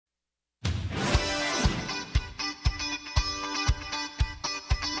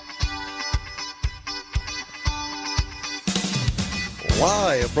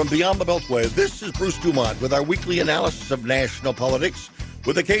Live from beyond the Beltway, this is Bruce Dumont with our weekly analysis of national politics,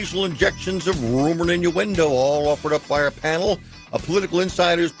 with occasional injections of rumor and innuendo, all offered up by our panel of political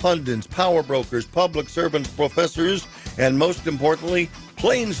insiders, pundits, power brokers, public servants, professors, and most importantly,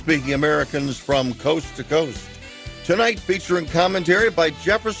 plain-speaking Americans from coast to coast. Tonight featuring commentary by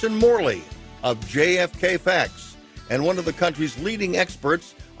Jefferson Morley of JFK Facts and one of the country's leading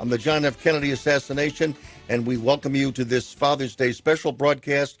experts on the John F. Kennedy assassination. And we welcome you to this Father's Day special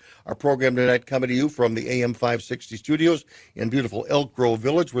broadcast. Our program tonight coming to you from the AM 560 studios in beautiful Elk Grove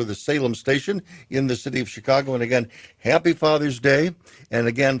Village. We're the Salem station in the city of Chicago. And again, happy Father's Day. And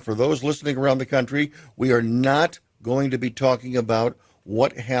again, for those listening around the country, we are not going to be talking about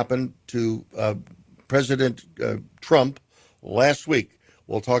what happened to President Trump last week.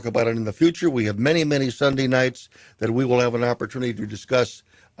 We'll talk about it in the future. We have many, many Sunday nights that we will have an opportunity to discuss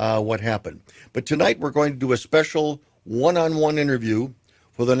what happened. But tonight we're going to do a special one-on-one interview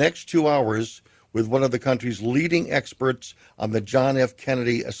for the next 2 hours with one of the country's leading experts on the John F.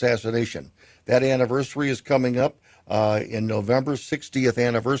 Kennedy assassination. That anniversary is coming up in November, 60th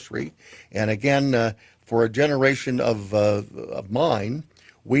anniversary. And again, for a generation of mine,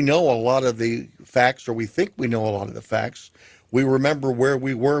 we know a lot of the facts, or we think we know a lot of the facts. We remember where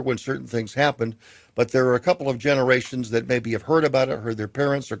we were when certain things happened. But there are a couple of generations that maybe have heard about it, heard their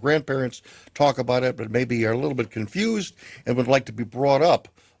parents or grandparents talk about it, but maybe are a little bit confused and would like to be brought up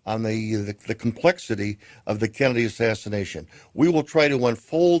on the complexity of the Kennedy assassination. We will try to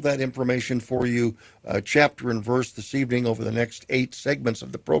unfold that information for you chapter and verse this evening over the next 8 segments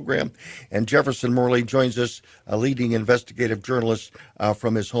of the program. And Jefferson Morley joins us, a leading investigative journalist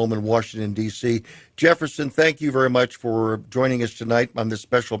from his home in Washington, D.C. Jefferson, thank you very much for joining us tonight on this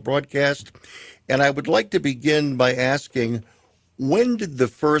special broadcast. And I would like to begin by asking, when did the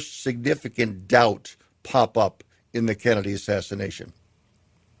first significant doubt pop up in the Kennedy assassination?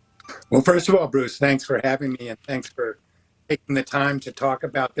 Well, first of all, Bruce, thanks for having me, and thanks for taking the time to talk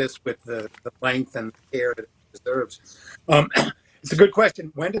about this with the length and care that it deserves. It's a good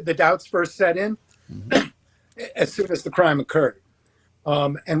question. When did the doubts first set in? Mm-hmm. As soon as the crime occurred.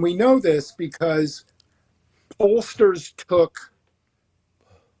 And we know this because pollsters took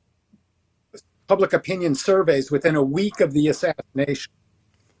public opinion surveys within a week of the assassination.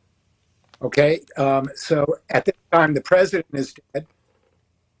 Okay, so at this time, the president is dead.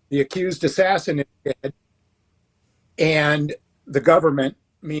 The accused assassin is dead, and the government,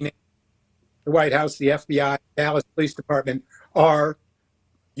 meaning the White House, the FBI, Dallas Police Department, are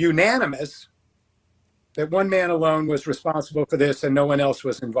unanimous that one man alone was responsible for this and no one else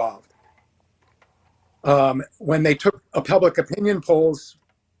was involved. When they took a public opinion polls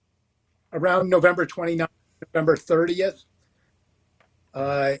around November 29th, November 30th,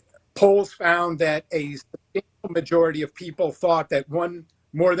 polls found that a substantial majority of people thought that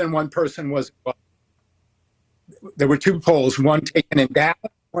more than one person was involved. There were 2 polls, one taken in Dallas,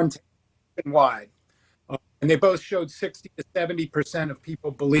 one taken nationwide. And they both showed 60 to 70% of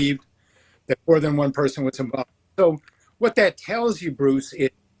people believed that more than one person was involved. So what that tells you, Bruce,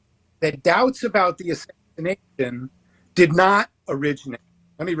 is that doubts about the assassination did not originate,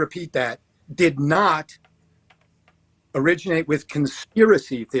 let me repeat that, did not originate with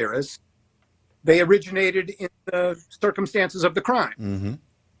conspiracy theorists. They originated in the circumstances of the crime. Mm-hmm.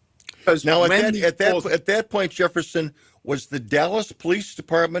 Now, at that point, Jefferson, was the Dallas Police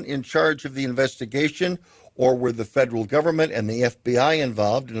Department in charge of the investigation, or were the federal government and the FBI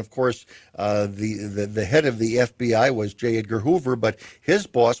involved? And of course, the head of the FBI was J. Edgar Hoover, but his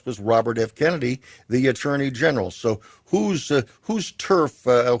boss was Robert F. Kennedy, the Attorney General. So, whose turf?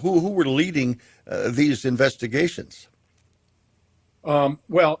 Who were leading these investigations?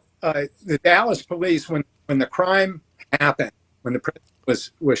 The Dallas police, when the crime happened, when the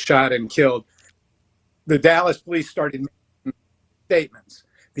president was shot and killed, the Dallas police started making statements.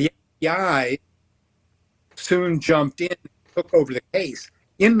 The FBI soon jumped in and took over the case.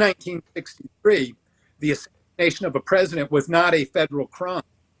 In 1963, the assassination of a president was not a federal crime.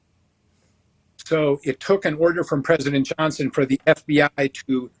 So it took an order from President Johnson for the FBI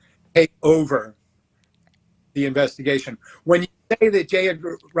to take over the investigation. When you say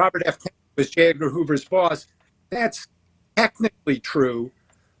that Robert F. Kennedy was J. Edgar Hoover's boss, that's technically true,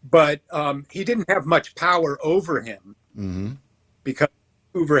 but he didn't have much power over him. Mm-hmm. Because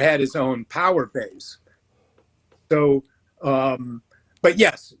Hoover had his own power base. So, but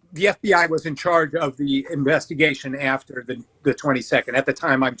yes, the FBI was in charge of the investigation after the 22nd, at the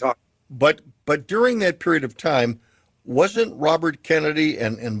time I'm talking. But during that period of time, wasn't Robert Kennedy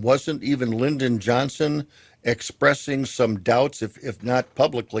and wasn't even Lyndon Johnson expressing some doubts, if not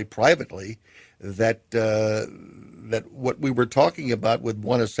publicly, privately, that that what we were talking about with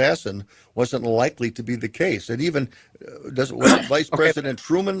one assassin wasn't likely to be the case. And even wasn't Vice President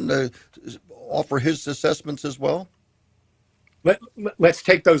Truman offer his assessments as well? Let's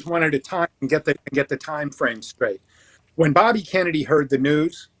take those one at a time and get the time frame straight. When Bobby Kennedy heard the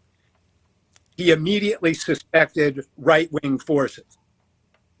news, he immediately suspected right-wing forces.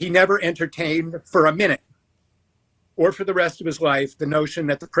 He never entertained for a minute or for the rest of his life the notion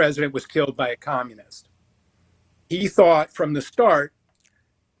that the president was killed by a communist. He thought from the start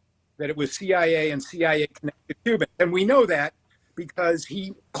that it was CIA and CIA-connected Cubans. And we know that because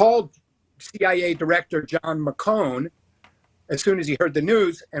he called CIA Director John McCone as soon as he heard the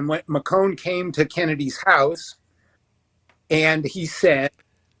news. And when McCone came to Kennedy's house, and he said,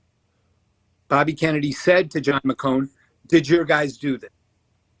 Bobby Kennedy said to John McCone, "Did your guys do this?"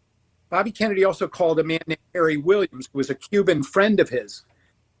 Bobby Kennedy also called a man named Harry Williams, who was a Cuban friend of his,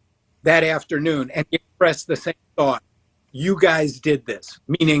 that afternoon, and he expressed the same thought. You guys did this,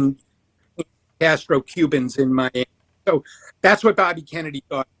 meaning Castro Cubans in Miami. So that's what Bobby Kennedy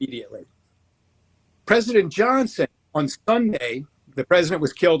thought immediately. President Johnson, on Sunday, the president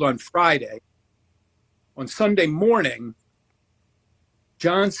was killed on Friday. On Sunday morning,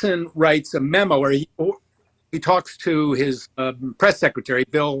 Johnson writes a memo where he talks to his press secretary,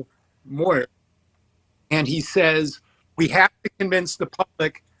 Bill Moyer, and he says, we have to convince the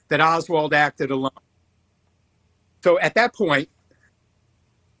public that Oswald acted alone. So at that point,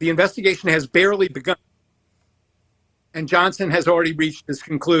 the investigation has barely begun, and Johnson has already reached his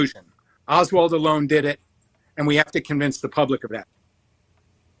conclusion. Oswald alone did it, and we have to convince the public of that.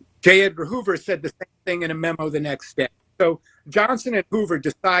 J. Edgar Hoover said the same thing in a memo the next day. So Johnson and Hoover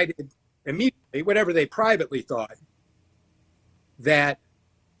decided immediately, whatever they privately thought, that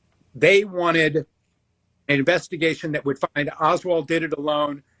they wanted an investigation that would find Oswald did it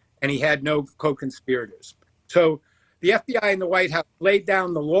alone and he had no co-conspirators. So the FBI and the White House laid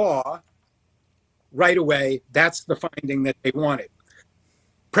down the law right away. That's the finding that they wanted.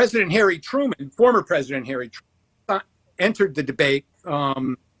 President Harry Truman, former President Harry Truman, entered the debate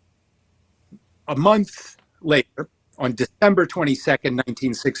a month later, on December 22nd,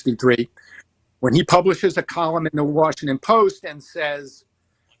 1963, when he publishes a column in the Washington Post and says,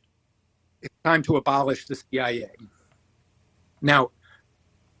 it's time to abolish the CIA. Now,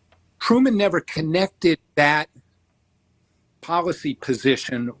 Truman never connected that policy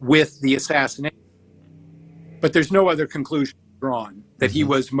position with the assassination, but there's no other conclusion drawn that he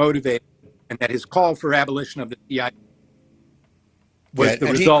was motivated and that his call for abolition of the CIA was the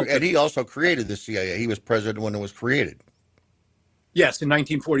result. And he also created the CIA. He was president when it was created. Yes, in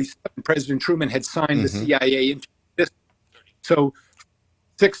 1947, President Truman had signed the CIA into this. So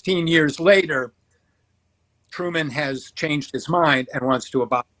 16 years later, Truman has changed his mind and wants to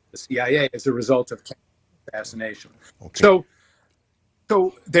abolish the CIA as a result of Kennedy's assassination. Okay.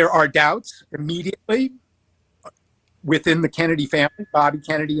 So there are doubts immediately within the Kennedy family, Bobby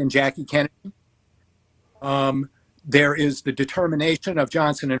Kennedy and Jackie Kennedy. There is the determination of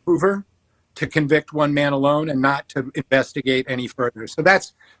Johnson and Hoover to convict one man alone and not to investigate any further. So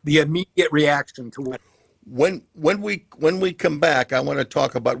that's the immediate reaction to what. When we come back, I want to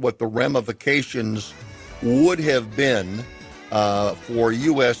talk about what the ramifications would have been for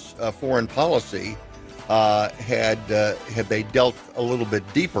U.S. Foreign policy had they dealt a little bit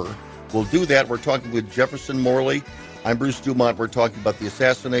deeper. We'll do that. We're talking with Jefferson Morley. I'm Bruce Dumont. We're talking about the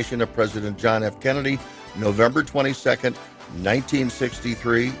assassination of President John F. Kennedy, November 22nd,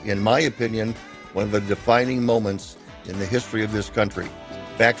 1963. In my opinion, one of the defining moments in the history of this country.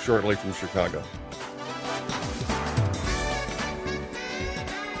 Back shortly from Chicago.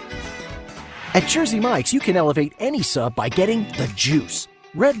 At Jersey Mike's, you can elevate any sub by getting the juice.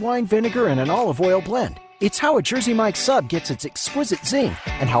 Red wine vinegar and an olive oil blend. It's how a Jersey Mike's sub gets its exquisite zing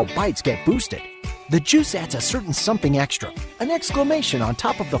and how bites get boosted. The juice adds a certain something extra, an exclamation on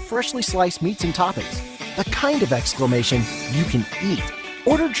top of the freshly sliced meats and toppings. The kind of exclamation you can eat.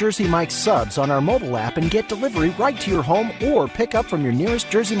 Order Jersey Mike's subs on our mobile app and get delivery right to your home or pick up from your nearest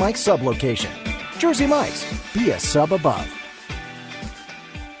Jersey Mike's sub location. Jersey Mike's, be a sub above.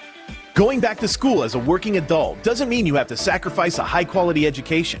 Going back to school as a working adult doesn't mean you have to sacrifice a high-quality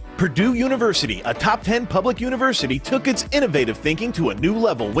education. Purdue University, a top 10 public university, took its innovative thinking to a new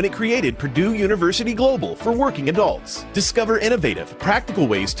level when it created Purdue University Global for working adults. Discover innovative, practical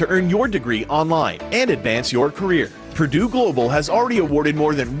ways to earn your degree online and advance your career. Purdue Global has already awarded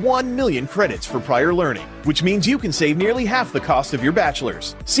more than 1 million credits for prior learning, which means you can save nearly half the cost of your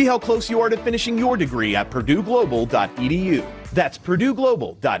bachelor's. See how close you are to finishing your degree at purdueglobal.edu. That's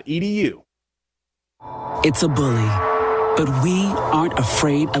purdueglobal.edu. It's a bully, but we aren't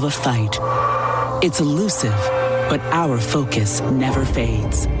afraid of a fight. It's elusive, but our focus never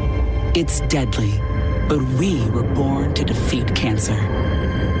fades. It's deadly, but we were born to defeat cancer.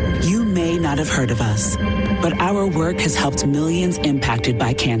 You may not have heard of us, but our work has helped millions impacted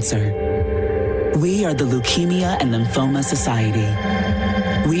by cancer. We are the Leukemia and Lymphoma Society.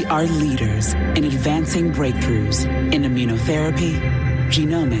 We are leaders in advancing breakthroughs in immunotherapy,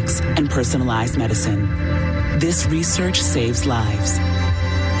 genomics, and personalized medicine. This research saves lives.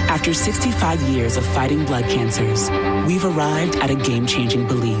 After 65 years of fighting blood cancers, we've arrived at a game-changing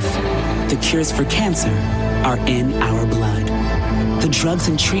belief. The cures for cancer are in our blood. The drugs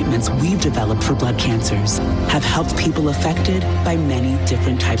and treatments we've developed for blood cancers have helped people affected by many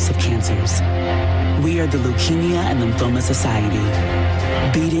different types of cancers. We are the Leukemia and Lymphoma Society.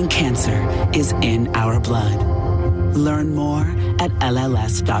 Beating cancer is in our blood. Learn more at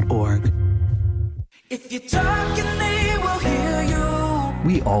LLS.org. If you're talking, they will hear you.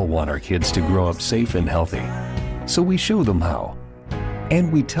 We all want our kids to grow up safe and healthy, so we show them how.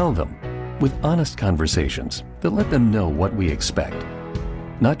 And we tell them with honest conversations that let them know what we expect.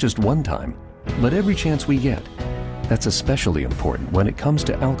 Not just one time, but every chance we get. That's especially important when it comes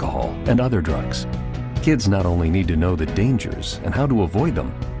to alcohol and other drugs. Kids not only need to know the dangers and how to avoid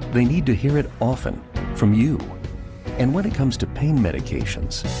them, they need to hear it often from you. And when it comes to pain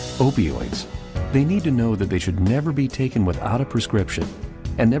medications, opioids, they need to know that they should never be taken without a prescription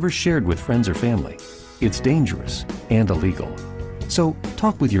and never shared with friends or family. It's dangerous and illegal. So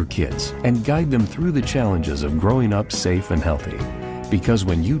talk with your kids and guide them through the challenges of growing up safe and healthy. Because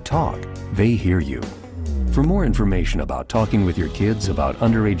when you talk, they hear you. For more information about talking with your kids about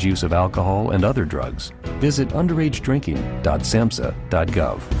underage use of alcohol and other drugs, visit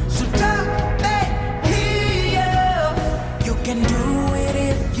underagedrinking.samhsa.gov. So talk, they hear you. You can do it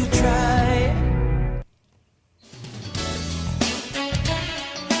if you try.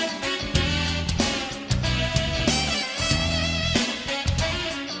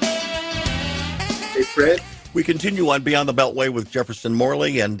 Hey, Fred. We continue on Beyond the Beltway with Jefferson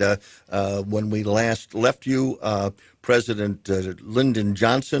Morley, and when we last left you, President Lyndon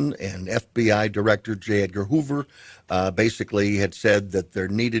Johnson and FBI Director J. Edgar Hoover basically had said that there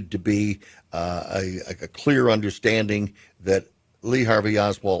needed to be a clear understanding that Lee Harvey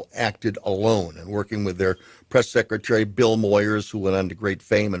Oswald acted alone, and working with their press secretary, Bill Moyers, who went on to great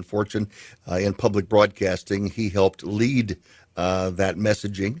fame and fortune in public broadcasting, he helped lead that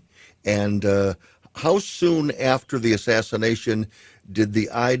messaging. And how soon after the assassination did the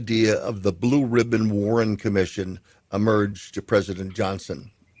idea of the Blue Ribbon Warren Commission emerge to President Johnson?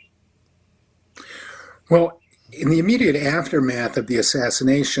 Well, in the immediate aftermath of the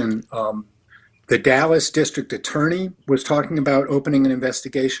assassination, the Dallas district attorney was talking about opening an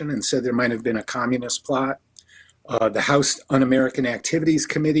investigation and said there might have been a communist plot. The House Un-American Activities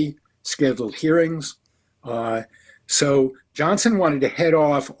Committee scheduled hearings. So Johnson wanted to head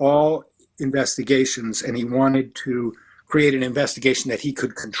off all investigations, and he wanted to create an investigation that he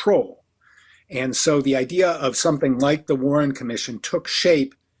could control. And so the idea of something like the Warren Commission took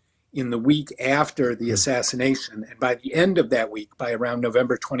shape in the week after the assassination. And by the end of that week, by around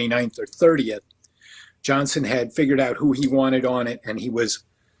November 29th or 30th, Johnson had figured out who he wanted on it, and he was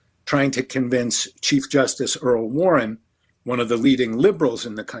trying to convince Chief Justice Earl Warren, one of the leading liberals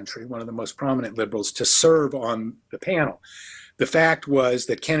in the country, one of the most prominent liberals, to serve on the panel. The fact was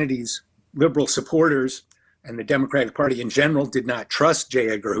that Kennedy's liberal supporters and the Democratic Party in general did not trust J.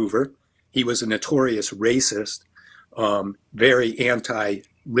 Edgar Hoover. He was a notorious racist, very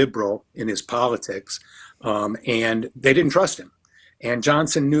anti-liberal in his politics, and they didn't trust him. And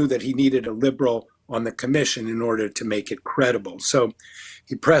Johnson knew that he needed a liberal on the commission in order to make it credible. So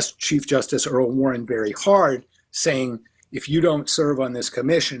he pressed Chief Justice Earl Warren very hard, saying, if you don't serve on this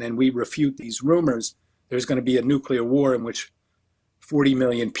commission and we refute these rumors, there's going to be a nuclear war in which 40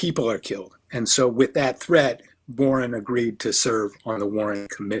 million people are killed. And so with that threat, Warren agreed to serve on the Warren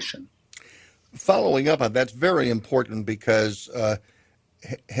Commission. Following up on that's very important, because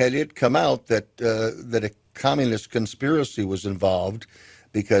had it come out that a communist conspiracy was involved,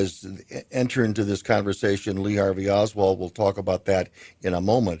 because enter into this conversation Lee Harvey Oswald, we'll talk about that in a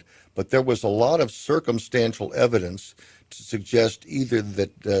moment, but there was a lot of circumstantial evidence to suggest either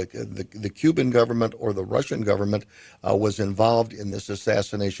that the Cuban government or the Russian government was involved in this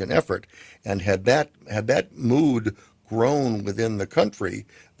assassination effort. And had that mood grown within the country,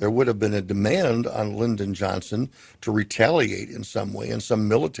 there would have been a demand on Lyndon Johnson to retaliate in some way, in some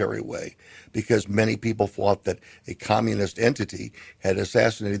military way, because many people thought that a communist entity had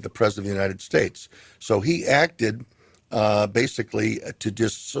assassinated the President of the United States. So he acted basically to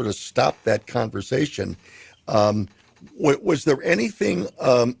just sort of stop that conversation. Was there anything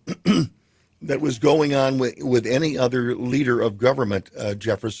that was going on with any other leader of government,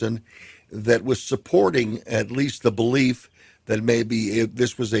 Jefferson, that was supporting at least the belief that maybe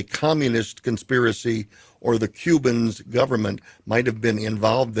this was a communist conspiracy or the Cuban government might have been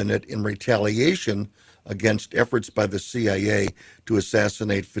involved in it in retaliation against efforts by the CIA to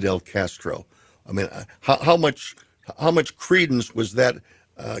assassinate Fidel Castro? I mean, how much credence was that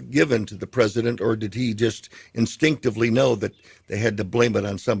given to the president, or did he just instinctively know that they had to blame it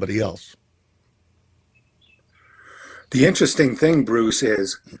on somebody else? The interesting thing, Bruce,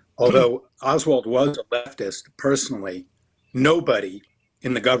 is although Oswald was a leftist personally, nobody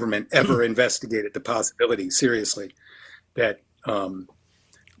in the government ever investigated the possibility seriously that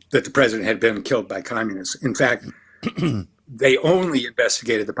that the president had been killed by communists. In fact, they only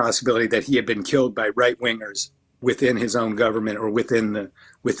investigated the possibility that he had been killed by right-wingers within his own government or within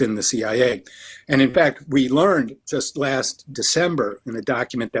the CIA. And in fact, we learned just last December in a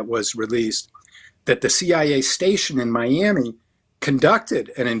document that was released that the CIA station in Miami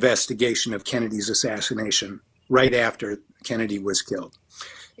conducted an investigation of Kennedy's assassination right after Kennedy was killed.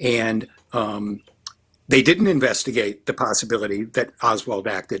 And they didn't investigate the possibility that Oswald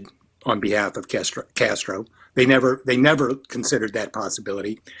acted on behalf of Castro. They never considered that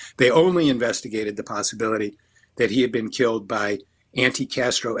possibility. They only investigated the possibility that he had been killed by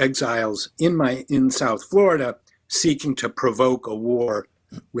anti-Castro exiles in South Florida seeking to provoke a war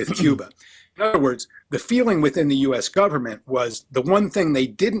with Cuba. In other words, the feeling within the U.S. government was the one thing they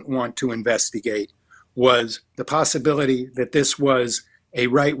didn't want to investigate was the possibility that this was a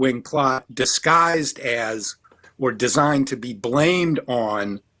right-wing plot disguised as or designed to be blamed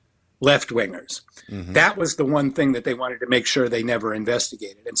on left-wingers. Mm-hmm. That was the one thing that they wanted to make sure they never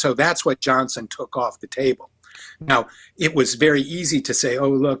investigated. And so that's what Johnson took off the table. Now, it was very easy to say, oh,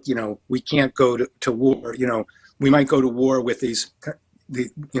 look, we can't go to war. We might go to war with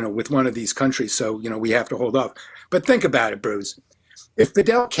with one of these countries. So, we have to hold off. But think about it, Bruce. If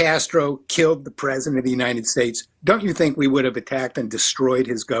Fidel Castro killed the president of the United States, don't you think we would have attacked and destroyed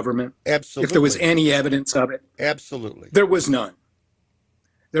his government? Absolutely. If there was any evidence of it? Absolutely. There was none.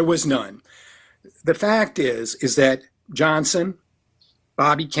 There was none. The fact is that Johnson,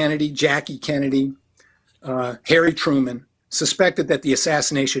 Bobby Kennedy, Jackie Kennedy, Harry Truman suspected that the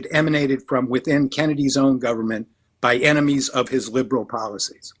assassination emanated from within Kennedy's own government by enemies of his liberal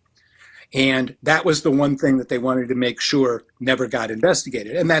policies. And that was the one thing that they wanted to make sure never got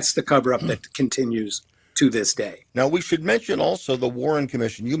investigated. And that's the cover-up that continues to this day. Now, we should mention also the Warren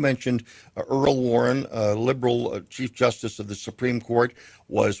Commission. You mentioned Earl Warren, liberal Chief Justice of the Supreme Court,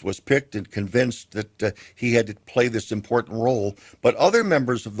 was picked and convinced that he had to play this important role. But other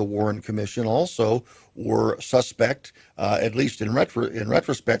members of the Warren Commission also were suspect, at least in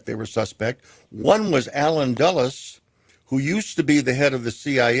retrospect, they were suspect. One was Allen Dulles, who used to be the head of the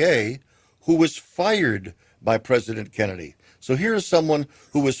CIA, who was fired by President Kennedy. So here's someone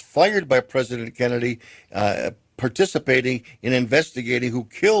who was fired by President Kennedy, participating in investigating who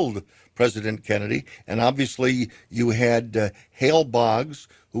killed President Kennedy. And obviously you had Hale Boggs,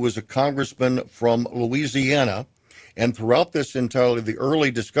 who was a congressman from Louisiana. And throughout this entirely, the early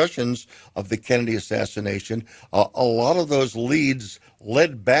discussions of the Kennedy assassination, a lot of those leads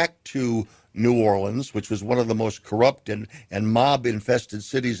led back to New Orleans, which was one of the most corrupt and mob-infested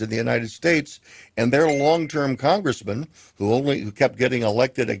cities in the United States, and their long-term congressman, who kept getting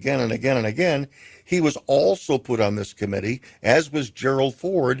elected again and again and again, he was also put on this committee, as was Gerald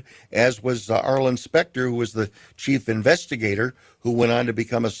Ford, as was Arlen Specter, who was the chief investigator, who went on to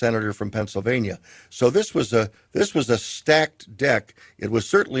become a senator from Pennsylvania. So this was a stacked deck. It was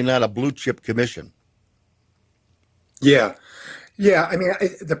certainly not a blue-chip commission. Yeah. Yeah, I mean,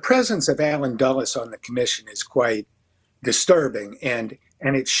 the presence of Allen Dulles on the commission is quite disturbing, and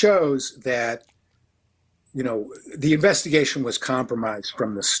it shows that, the investigation was compromised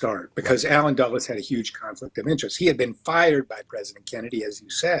from the start because Allen Dulles had a huge conflict of interest. He had been fired by President Kennedy, as you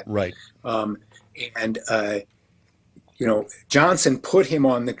said. Right. Johnson put him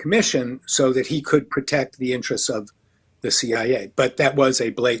on the commission so that he could protect the interests of the CIA, but that was a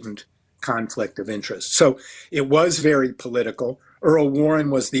blatant conflict of interest. So it was very political. Earl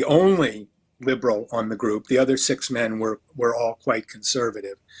Warren was the only liberal on the group. The other 6 men were all quite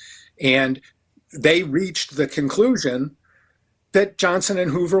conservative. And they reached the conclusion that Johnson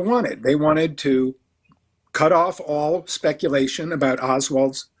and Hoover wanted. They wanted to cut off all speculation about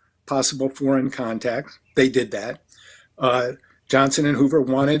Oswald's possible foreign contacts. They did that. Johnson and Hoover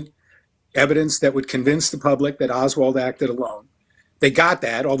wanted evidence that would convince the public that Oswald acted alone. They got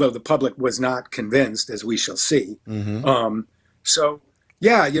that, although the public was not convinced, as we shall see. Mm-hmm.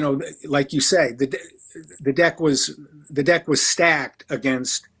 Like you say, the deck was stacked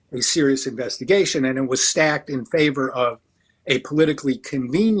against a serious investigation, and it was stacked in favor of a politically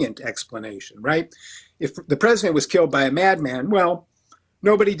convenient explanation, right? If the president was killed by a madman, well,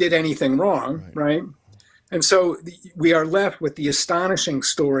 nobody did anything wrong, right? And so we are left with the astonishing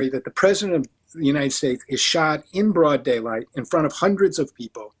story that the president of the United States is shot in broad daylight in front of hundreds of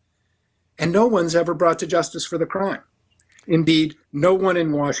people, and no one's ever brought to justice for the crime. Indeed, no one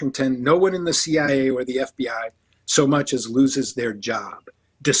in Washington, no one in the CIA or the FBI so much as loses their job,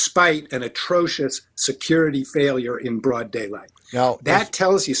 despite an atrocious security failure in broad daylight. Now, that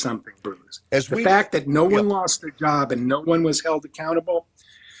tells you something, Bruce. The fact that no one lost their job and no one was held accountable,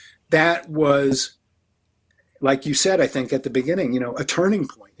 that was, like you said, I think at the beginning, a turning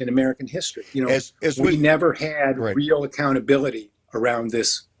point in American history. We never had real accountability around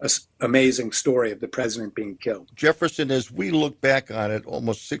this amazing story of the president being killed. Jefferson, as we look back on it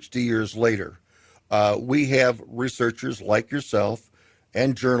almost 60 years later, we have researchers like yourself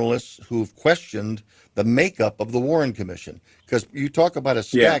and journalists who've questioned the makeup of the Warren Commission. Because you talk about a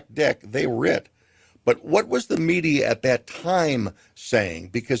stacked deck, they were it. But what was the media at that time saying?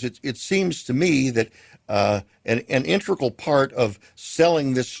 Because it seems to me that an integral part of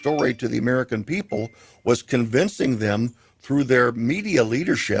selling this story to the American people was convincing them through their media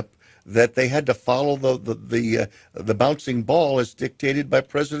leadership that they had to follow the bouncing ball as dictated by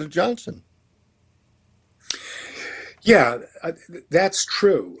President Johnson. Yeah, that's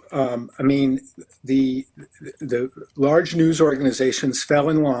true. I mean, the large news organizations fell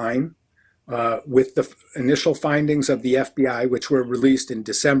in line with the initial findings of the FBI, which were released in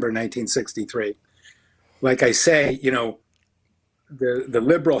December 1963. Like I say, the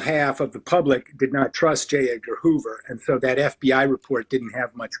liberal half of the public did not trust J. Edgar Hoover, and so that FBI report didn't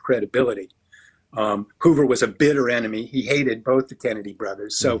have much credibility. Hoover was a bitter enemy. He hated both the Kennedy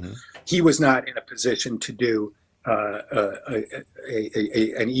brothers, so he was not in a position to do an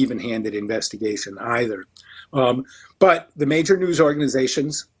even-handed investigation either. But the major news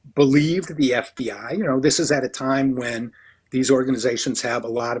organizations believed the FBI. This is at a time when these organizations have a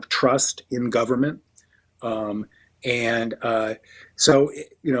lot of trust in government. So, in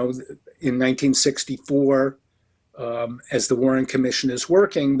 1964, as the Warren Commission is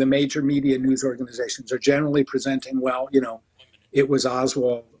working, the major media news organizations are generally presenting, it was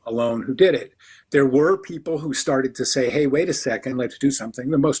Oswald alone who did it. There were people who started to say, hey, wait a second, let's do something.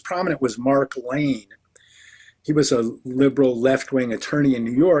 The most prominent was Mark Lane. He was a liberal left-wing attorney in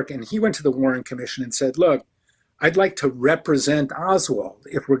New York, and he went to the Warren Commission and said, look, I'd like to represent Oswald.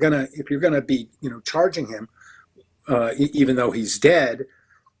 If you're gonna be, charging him, even though he's dead,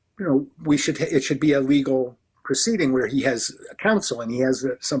 it should be a legal proceeding where he has counsel and he has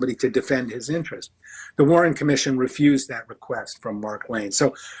somebody to defend his interest. The Warren Commission refused that request from Mark Lane.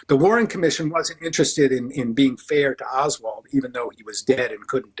 So the Warren Commission wasn't interested in being fair to Oswald, even though he was dead and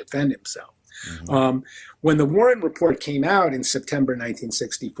couldn't defend himself. When the Warren report came out in September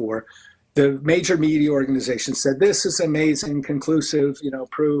 1964, the major media organizations said, this is amazing, conclusive,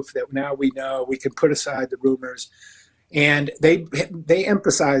 proof that now we know we can put aside the rumors. And they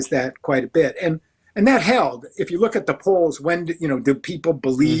emphasized that quite a bit. And that held. If you look at the polls, when do people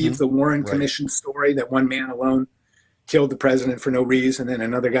believe the Warren Commission story that one man alone killed the president for no reason, and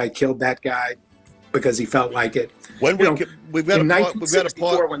another guy killed that guy because he felt like it? We've got to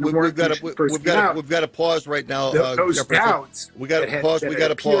pause right now. Those doubts. We got to pause. We got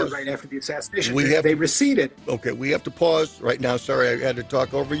to pause right after the assassination. They receded. Okay, we have to pause right now. Sorry, I had to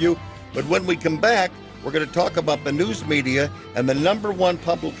talk over you. But when we come back, we're going to talk about the news media and the number one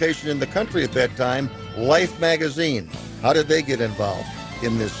publication in the country at that time, Life magazine. How did they get involved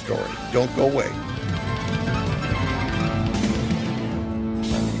in this story? Don't go away.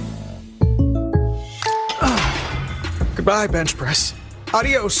 Goodbye, bench press.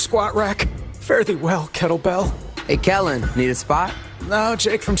 Adios, squat rack. Fare thee well, kettlebell. Hey, Kellen, need a spot? No,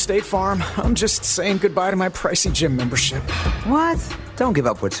 Jake from State Farm. I'm just saying goodbye to my pricey gym membership. What? Don't give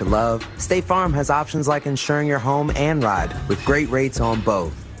up what you love. State Farm has options like insuring your home and ride with great rates on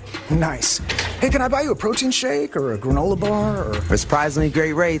both. Nice. Hey, can I buy you a protein shake or a granola bar or... For surprisingly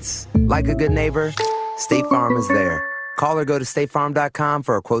great rates, like a good neighbor, State Farm is there. Call or go to statefarm.com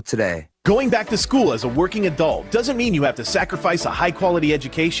for a quote today. Going back to school as a working adult doesn't mean you have to sacrifice a high-quality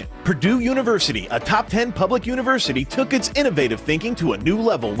education. Purdue University, a top 10 public university, took its innovative thinking to a new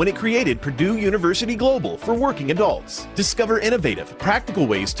level when it created Purdue University Global for working adults. Discover innovative, practical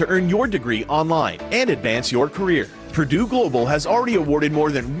ways to earn your degree online and advance your career. Purdue Global has already awarded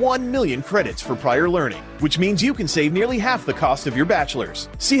more than 1 million credits for prior learning, which means you can save nearly half the cost of your bachelor's.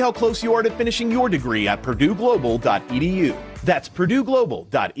 See how close you are to finishing your degree at purdueglobal.edu. That's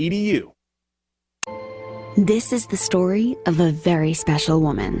purdueglobal.edu. This is the story of a very special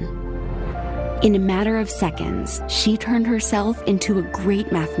woman. In a matter of seconds, she turned herself into a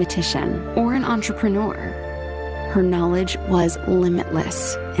great mathematician or an entrepreneur. Her knowledge was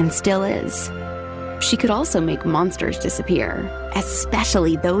limitless and still is. She could also make monsters disappear,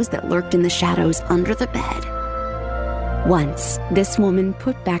 especially those that lurked in the shadows under the bed. Once, this woman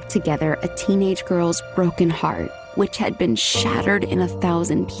put back together a teenage girl's broken heart, which had been shattered in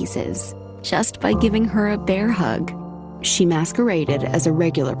 1,000 pieces, just by giving her a bear hug. She masqueraded as a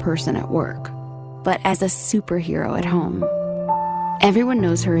regular person at work, but as a superhero at home. Everyone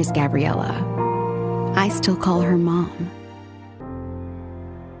knows her as Gabriella. I still call her Mom.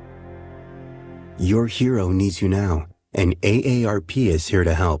 Your hero needs you now, and AARP is here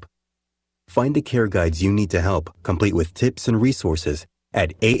to help. Find the care guides you need to help, complete with tips and resources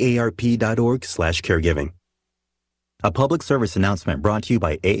at aarp.org/caregiving. A public service announcement brought to you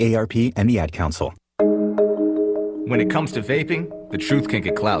by AARP and the Ad Council. When it comes to vaping, the truth can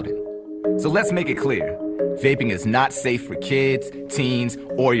get clouded. So let's make it clear. Vaping is not safe for kids, teens,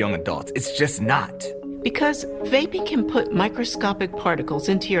 or young adults. It's just not. Because vaping can put microscopic particles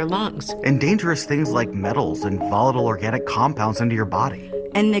into your lungs. And dangerous things like metals and volatile organic compounds into your body.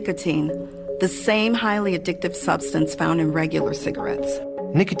 And nicotine, the same highly addictive substance found in regular cigarettes.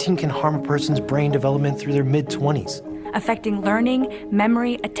 Nicotine can harm a person's brain development through their mid-20s. Affecting learning,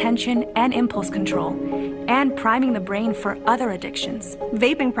 memory, attention, and impulse control, and priming the brain for other addictions.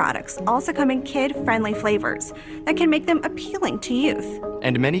 Vaping products also come in kid-friendly flavors that can make them appealing to youth.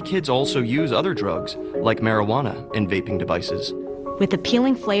 And many kids also use other drugs, like marijuana, in vaping devices. With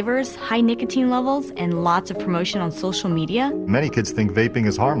appealing flavors, high nicotine levels, and lots of promotion on social media, many kids think vaping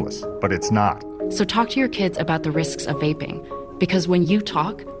is harmless, but it's not. So talk to your kids about the risks of vaping, because when you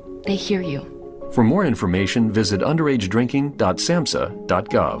talk, they hear you. For more information, visit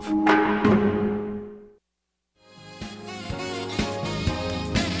underagedrinking.samhsa.gov.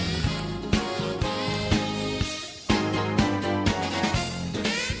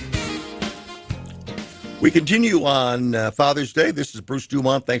 We continue on Father's Day. This is Bruce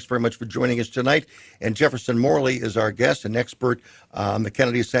Dumont. Thanks very much for joining us tonight. And Jefferson Morley is our guest, an expert on the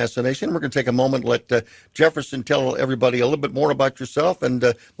Kennedy assassination. We're going to take a moment and let Jefferson tell everybody a little bit more about yourself.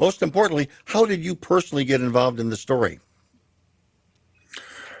 And most importantly, how did you personally get involved in the story?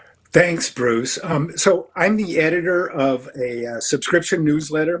 Thanks, Bruce. So I'm the editor of a subscription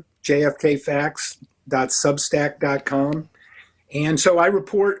newsletter, jfkfacts.substack.com. And so I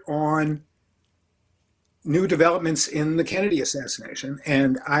report on new developments in the Kennedy assassination.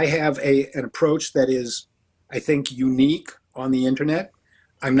 And I have an approach that is, I think, unique on the internet.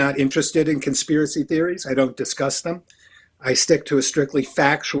 I'm not interested in conspiracy theories. I don't discuss them. I stick to a strictly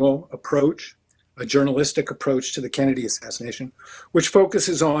factual approach, a journalistic approach to the Kennedy assassination, which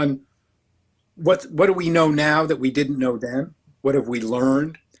focuses on what do we know now that we didn't know then? What have we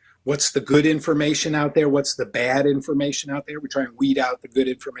learned? What's the good information out there? What's the bad information out there? We try and weed out the good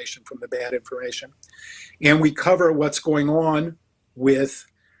information from the bad information. And we cover what's going on with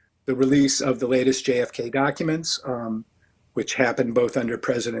the release of the latest JFK documents, which happened both under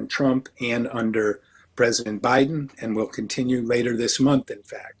President Trump and under President Biden, and will continue later this month, in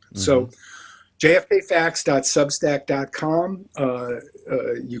fact. Mm-hmm. So jfkfacts.substack.com,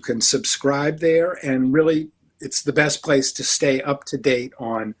 you can subscribe there, and really it's the best place to stay up to date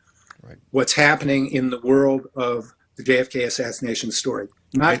on what's happening in the world of the JFK assassination story,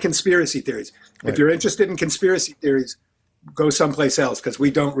 not conspiracy theories. If you're interested in conspiracy theories, go someplace else, because we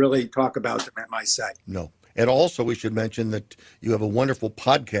don't really talk about them at my site. No. And also, we should mention that you have a wonderful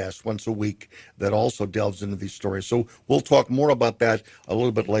podcast once a week that also delves into these stories. So we'll talk more about that a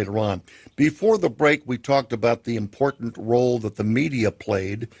little bit later on. Before the break, we talked about the important role that the media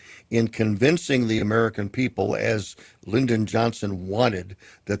played in convincing the American people, as Lyndon Johnson wanted,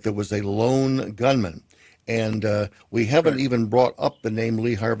 that there was a lone gunman. And we haven't even brought up the name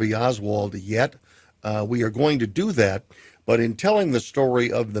Lee Harvey Oswald yet. We are going to do that. But in telling the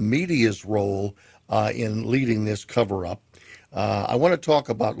story of the media's role in leading this cover-up, I want to talk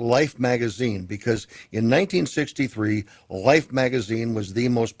about Life magazine, because in 1963, Life magazine was the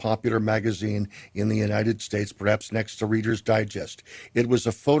most popular magazine in the United States, perhaps next to Reader's Digest. It was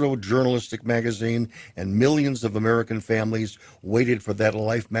a photojournalistic magazine, and millions of American families waited for that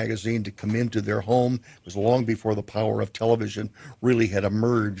Life magazine to come into their home. It was long before the power of television really had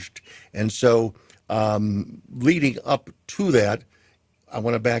emerged. And so leading up to that, I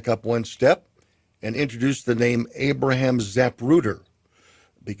want to back up one step and introduce the name Abraham Zapruder,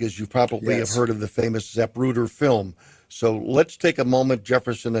 because you probably have heard of the famous Zapruder film. So let's take a moment,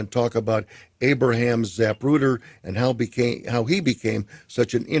 Jefferson, and talk about Abraham Zapruder and how he became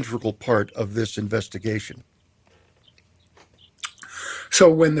such an integral part of this investigation.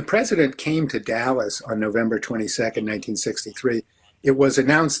 So when the president came to Dallas on November 22nd, 1963, it was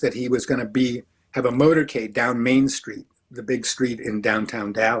announced that he was going to have a motorcade down Main Street, the big street in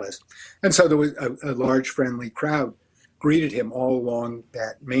downtown Dallas. And so there was a large friendly crowd greeted him all along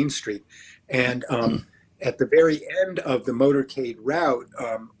that Main Street. And at the very end of the motorcade route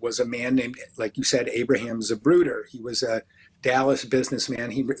was a man named, like you said, Abraham Zapruder. He was a Dallas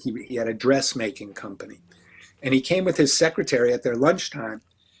businessman. He had a dressmaking company. And he came with his secretary at their lunchtime,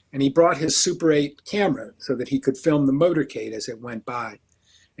 and he brought his Super 8 camera so that he could film the motorcade as it went by.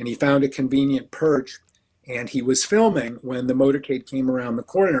 And he found a convenient perch, and he was filming when the motorcade came around the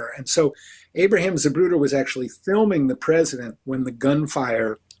corner. And so Abraham Zapruder was actually filming the president when the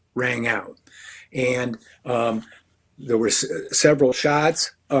gunfire rang out. And there were several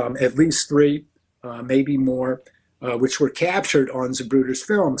shots, at least 3, maybe more, which were captured on Zapruder's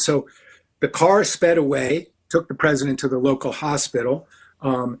film. So the car sped away, took the president to the local hospital,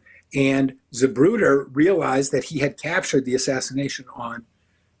 and Zapruder realized that he had captured the assassination on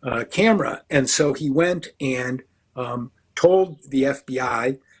camera. And so he went and told the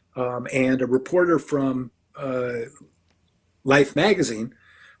FBI, and a reporter from Life magazine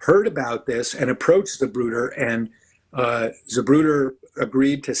heard about this and approached Zapruder, and Zapruder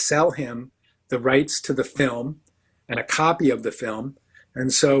agreed to sell him the rights to the film and a copy of the film.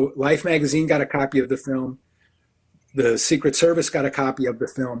 And so Life magazine got a copy of the film, the Secret Service got a copy of the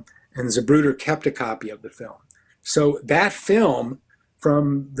film, and Zapruder kept a copy of the film. So that film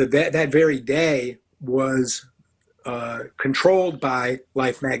from that very day was controlled by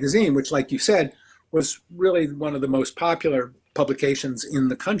Life magazine, which, like you said, was really one of the most popular publications in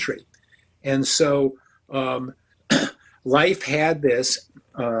the country. And so Life had this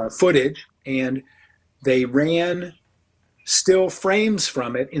footage, and they ran still frames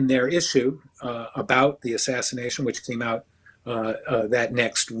from it in their issue about the assassination, which came out that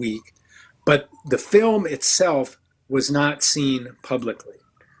next week. But the film itself was not seen publicly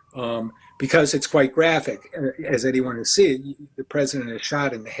because it's quite graphic. As anyone has seen, the president is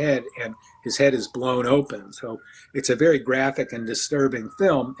shot in the head and his head is blown open. So it's a very graphic and disturbing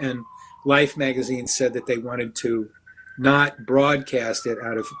film. And Life magazine said that they wanted to not broadcast it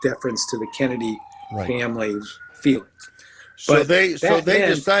out of deference to the Kennedy family's feelings. So what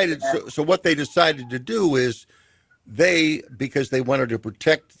they decided to do is because they wanted to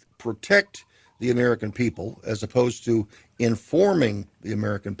protect the American people as opposed to informing the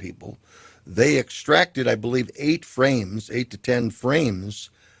American people, they extracted, I believe, 8 to 10 frames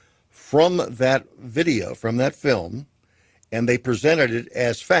from that video, from that film, and they presented it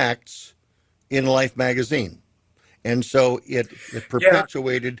as facts in Life magazine. And so it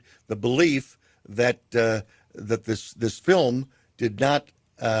perpetuated the belief that this film did not,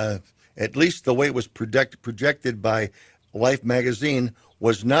 at least the way it was projected by Life magazine,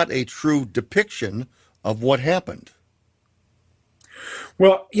 was not a true depiction of what happened.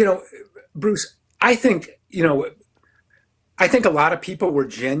 Well, Bruce, I think a lot of people were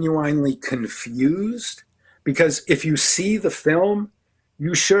genuinely confused, because if you see the film,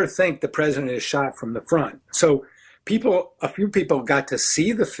 you sure think the president is shot from the front. So a few people got to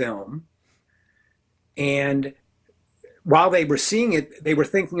see the film, and while they were seeing it, they were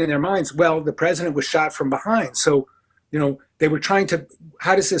thinking in their minds, well, the president was shot from behind. So, they were trying to,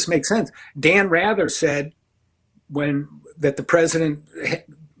 how does this make sense? Dan Rather said that the president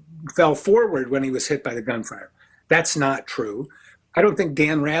fell forward when he was hit by the gunfire. That's not true. I don't think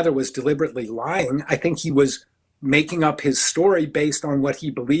Dan Rather was deliberately lying. I think he was making up his story based on what he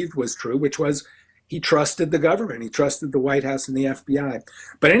believed was true, which was he trusted the government. He trusted the White House and the FBI.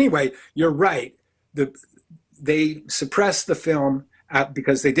 But anyway, you're right. They suppressed the film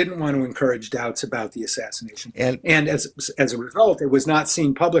because they didn't want to encourage doubts about the assassination. And as a result, it was not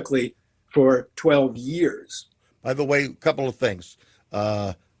seen publicly for 12 years. By the way, a couple of things.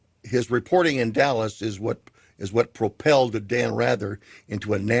 His reporting in Dallas is what propelled Dan Rather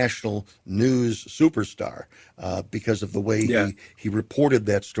into a national news superstar because of the way he reported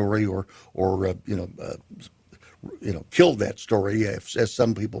that story, or killed that story, as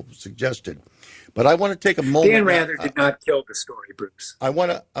some people suggested. But I want to take a moment. Dan Rather did not kill the story, Bruce.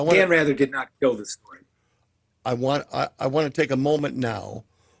 Dan Rather did not kill the story. I want to take a moment now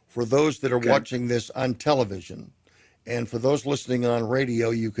for those that are watching this on television, and for those listening on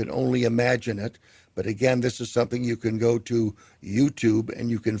radio. You can only imagine it, but again, this is something you can go to YouTube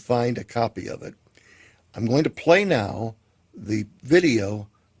and you can find a copy of it. I'm going to play now the video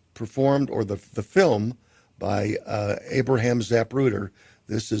performed, or the film, by Abraham Zapruder.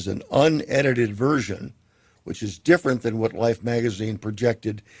 This is an unedited version, which is different than what Life magazine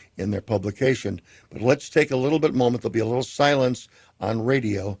projected in their publication. But let's take a little bit moment. There'll be a little silence on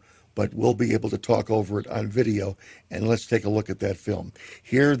radio, but we'll be able to talk over it on video. And let's take a look at that film.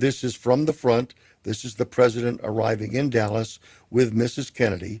 Here, this is from the front. This is the president arriving in Dallas with Mrs.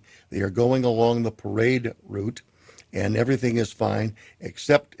 Kennedy. They are going along the parade route, and everything is fine,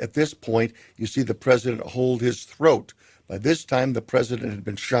 except at this point, you see the president hold his throat. By this time, the president had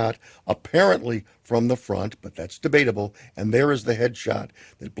been shot, apparently from the front, but that's debatable. And there is the headshot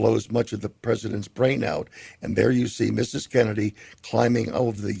that blows much of the president's brain out. And there you see Mrs. Kennedy climbing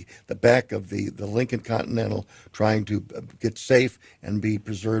over the back of the Lincoln Continental, trying to get safe and be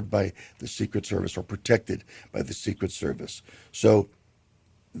preserved by the Secret Service, or protected by the Secret Service. So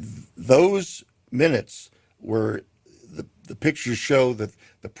those minutes where the pictures show that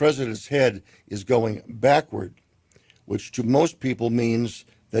the president's head is going backward, which to most people means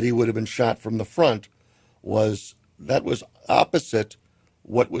that he would have been shot from the front, was opposite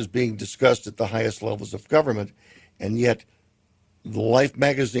what was being discussed at the highest levels of government. And yet the Life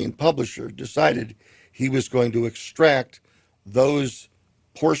magazine publisher decided he was going to extract those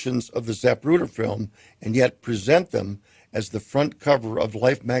portions of the Zapruder film and yet present them as the front cover of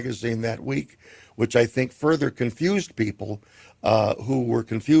Life magazine that week, which I think further confused people who were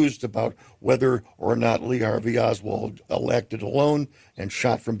confused about whether or not Lee Harvey Oswald acted alone and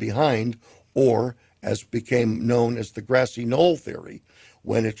shot from behind, or as became known as the grassy knoll theory,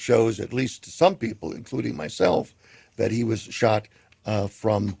 when it shows, at least to some people, including myself, that he was shot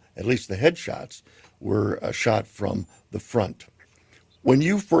from, at least the headshots were shot from the front. When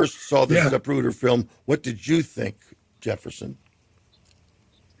you first saw the Zapruder film, what did you think, Jefferson?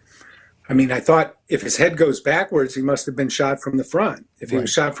 I mean, I thought if his head goes backwards, he must have been shot from the front. If he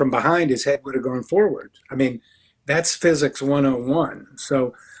was shot from behind, his head would have gone forward. I mean, that's physics 101.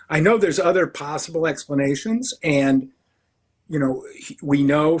 So I know there's other possible explanations. And, you know, we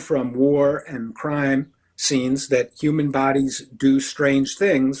know from war and crime scenes that human bodies do strange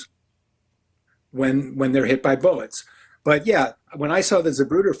things when they're hit by bullets. But yeah, when I saw the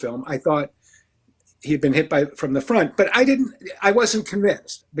Zapruder film, I thought he had been hit from the front, but I wasn't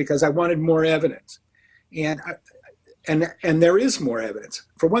convinced, because I wanted more evidence. And there is more evidence.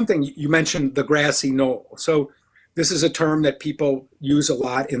 For one thing, you mentioned the grassy knoll. So this is a term that people use a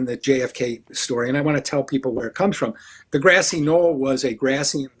lot in the JFK story, and I want to tell people where it comes from. The grassy knoll was a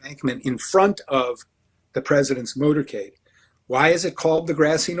grassy embankment in front of the president's motorcade. Why is it called the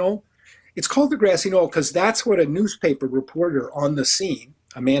grassy knoll? It's called the grassy knoll because that's what a newspaper reporter on the scene,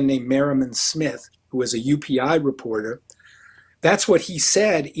 a man named Merriman Smith, who was a UPI reporter, that's what he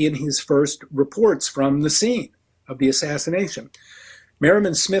said in his first reports from the scene of the assassination.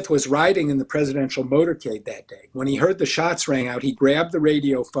 Merriman Smith was riding in the presidential motorcade that day. When he heard the shots rang out, he grabbed the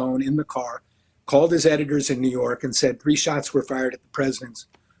radio phone in the car, called his editors in New York, and said 3 shots were fired at the president's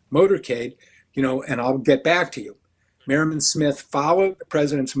motorcade, and I'll get back to you. Merriman Smith followed the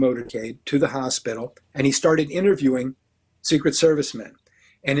president's motorcade to the hospital, and he started interviewing Secret Service men.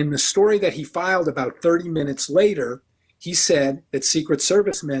 And in the story that he filed about 30 minutes later, he said that Secret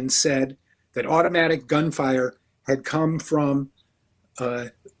Service men said that automatic gunfire had come from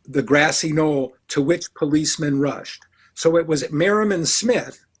the grassy knoll, to which policemen rushed. So it was Merriman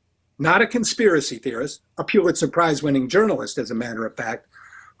Smith, not a conspiracy theorist, a Pulitzer Prize-winning journalist, as a matter of fact,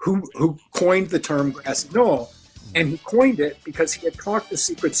 who coined the term grassy knoll. And he coined it because he had talked to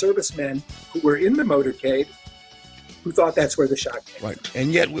Secret Service men who were in the motorcade who thought that's where the shot came. Right.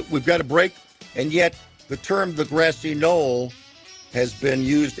 And yet, we've got a break, and yet the term the grassy knoll has been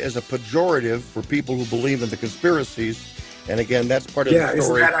used as a pejorative for people who believe in the conspiracies. And again, that's part of the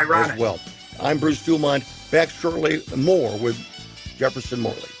story as well. I'm Bruce Dumont. Back shortly, more with Jefferson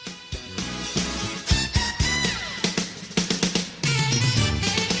Morley.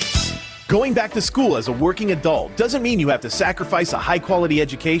 Going back to school as a working adult doesn't mean you have to sacrifice a high-quality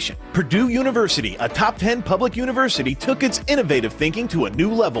education. Purdue University, a top 10 public university, took its innovative thinking to a new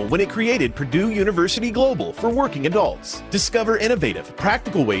level when it created Purdue University Global for working adults. Discover innovative,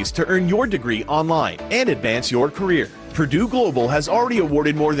 practical ways to earn your degree online and advance your career. Purdue Global has already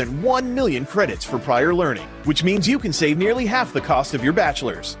awarded more than 1 million credits for prior learning, which means you can save nearly half the cost of your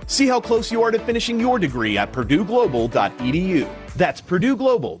bachelor's. See how close you are to finishing your degree at purdueglobal.edu. That's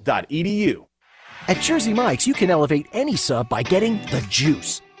purdueglobal.edu. At Jersey Mike's, you can elevate any sub by getting the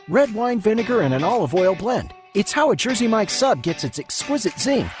juice. Red wine vinegar and an olive oil blend. It's how a Jersey Mike's sub gets its exquisite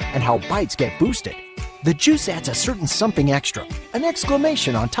zing and how bites get boosted. The juice adds a certain something extra, an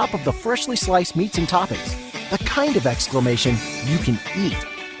exclamation on top of the freshly sliced meats and toppings. The kind of exclamation you can eat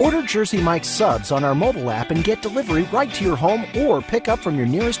Order Jersey Mike's subs on our mobile app and get delivery right to your home or pick up from your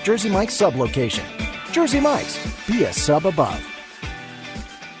nearest Jersey Mike's sub location. Jersey Mike's, be a sub above.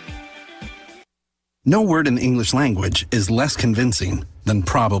 No word in the English language is less convincing than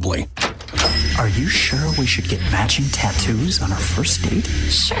probably. Are you sure we should get matching tattoos on our first date?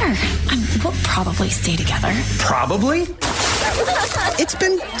 Sure. We'll probably stay together. Probably? It's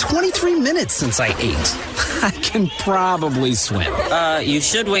been 23 minutes since I ate. I can probably swim. You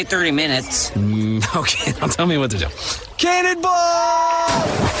should wait 30 minutes. Okay, now tell me what to do. Cannonball!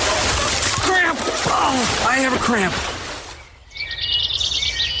 Cramp! Oh, I have a cramp.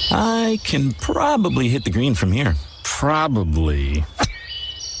 I can probably hit the green from here. Probably.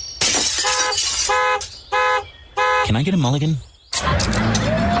 Can I get a mulligan?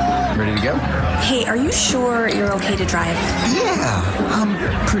 Ready to go? Hey, are you sure you're okay to drive? Yeah, I'm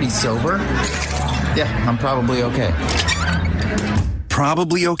pretty sober. Yeah, I'm probably okay.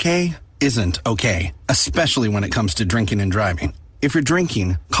 Probably okay isn't okay, especially when it comes to drinking and driving. If you're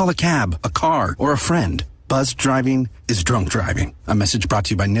drinking, call a cab, a car, or a friend. Buzzed driving is drunk driving. A message brought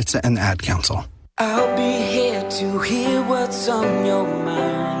to you by NHTSA and the Ad Council. I'll be here to hear what's on your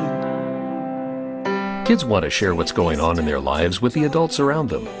mind. Kids want to share what's going on in their lives with the adults around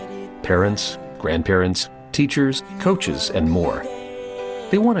them. Parents, grandparents, teachers, coaches, and more.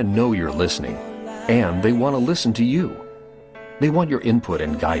 They want to know you're listening, and they want to listen to you. They want your input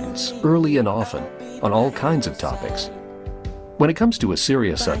and guidance, early and often, on all kinds of topics. When it comes to a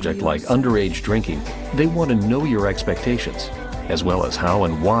serious subject like underage drinking, they want to know your expectations, as well as how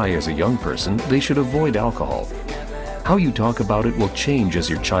and why as a young person they should avoid alcohol. How you talk about it will change as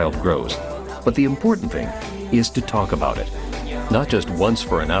your child grows, but the important thing is to talk about it. Not just once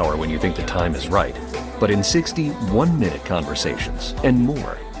for an hour when you think the time is right, but in 60 one-minute conversations and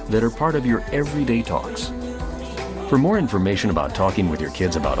more that are part of your everyday talks. For more information about talking with your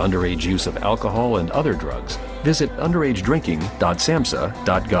kids about underage use of alcohol and other drugs, visit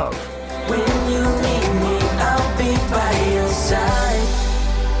underagedrinking.samhsa.gov. When you need me, I'll be by your side.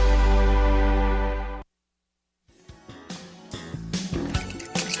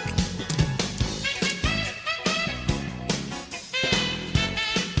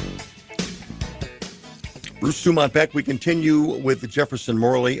 Bruce Dumont back. We continue with Jefferson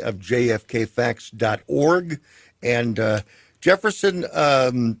Morley of jfkfacts.org. And Jefferson,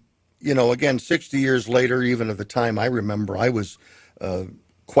 again, 60 years later, even at the time I remember, I was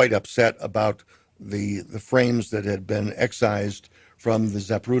quite upset about the frames that had been excised from the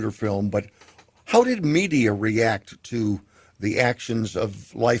Zapruder film. But how did media react to the actions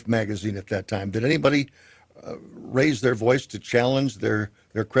of Life magazine at that time? Did anybody raise their voice to challenge their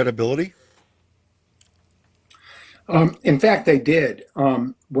credibility? In fact, they did.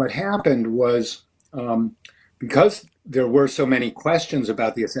 What happened was because there were so many questions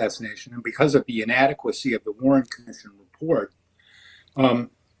about the assassination and because of the inadequacy of the Warren Commission report,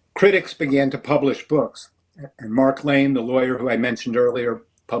 critics began to publish books. And Mark Lane, the lawyer who I mentioned earlier,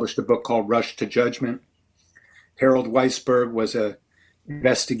 published a book called Rush to Judgment. Harold Weisberg was an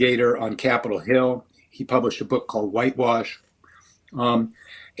investigator on Capitol Hill. He published a book called Whitewash.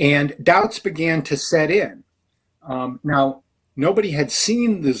 And doubts began to set in. Now, nobody had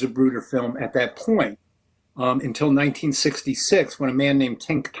seen the Zapruder film at that point until 1966, when a man named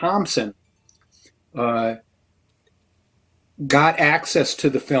Tink Thompson got access to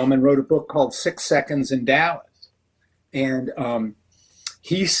the film and wrote a book called 6 Seconds in Dallas. And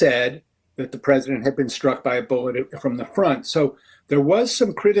he said that the president had been struck by a bullet from the front. So there was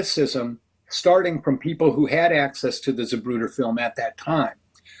some criticism starting from people who had access to the Zapruder film at that time.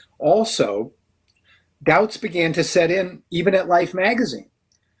 Also, doubts began to set in even at Life magazine.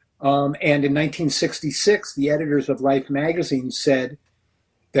 And in 1966, the editors of Life magazine said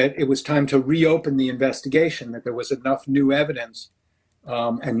that it was time to reopen the investigation, that there was enough new evidence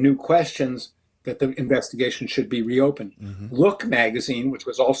and new questions that the investigation should be reopened. Mm-hmm. Look magazine, which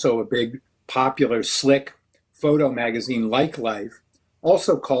was also a big, popular, slick photo magazine like Life,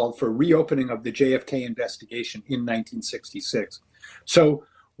 also called for reopening of the JFK investigation in 1966. So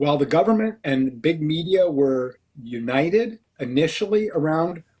while the government and big media were united initially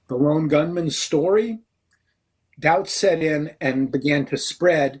around the lone gunman's story, doubts set in and began to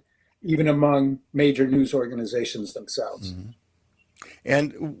spread even among major news organizations themselves. Mm-hmm.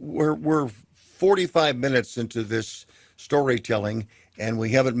 And we're 45 minutes into this storytelling, and we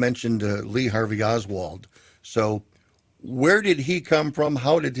haven't mentioned Lee Harvey Oswald. So where did he come from?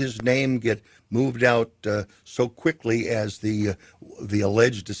 How did his name get moved out so quickly as the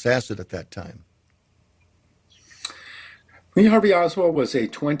alleged assassin at that time? Lee Harvey Oswald was a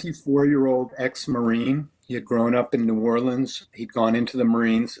 24-year-old ex-Marine. He had grown up in New Orleans. He'd gone into the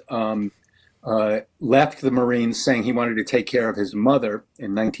Marines, left the Marines saying he wanted to take care of his mother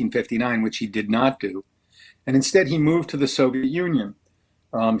in 1959, which he did not do. And instead, he moved to the Soviet Union.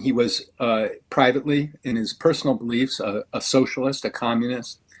 He was privately, in his personal beliefs, a socialist, a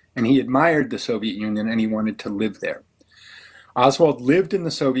communist, and he admired the Soviet Union and he wanted to live there. Oswald lived in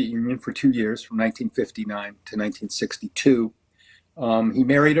the Soviet Union for 2 years, from 1959 to 1962. He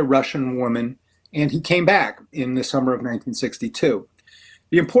married a Russian woman, and he came back in the summer of 1962.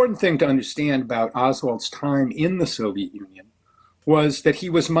 The important thing to understand about Oswald's time in the Soviet Union was that he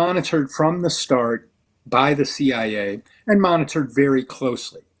was monitored from the start by the CIA and monitored very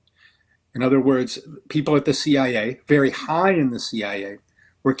closely. In other words, people at the CIA, very high in the CIA,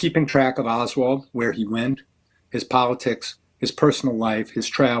 were keeping track of Oswald, where he went, his politics, his personal life, his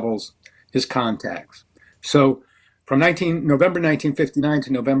travels, his contacts. So from November 1959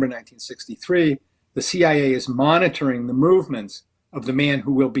 to November 1963, the CIA is monitoring the movements of the man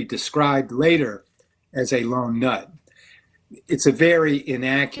who will be described later as a lone nut. It's a very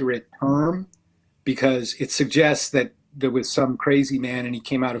inaccurate term because it suggests that there was some crazy man and he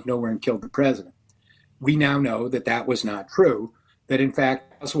came out of nowhere and killed the president. We now know that that was not true, that in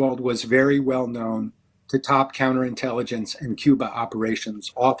fact Oswald was very well known to top counterintelligence and Cuba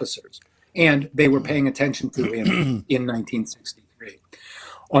operations officers, and they were paying attention to him in 1963.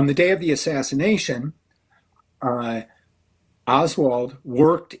 On the day of the assassination, Oswald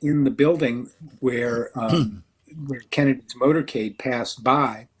worked in the building where Kennedy's motorcade passed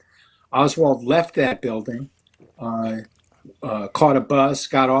by. Oswald left that building, caught a bus,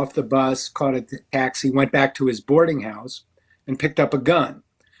 got off the bus, caught a taxi, went back to his boarding house, and picked up a gun,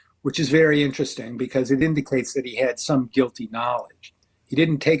 which is very interesting because it indicates that he had some guilty knowledge. He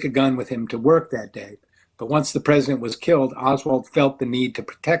didn't take a gun with him to work that day, but once the president was killed, Oswald felt the need to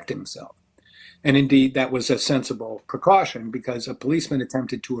protect himself. And indeed, that was a sensible precaution because a policeman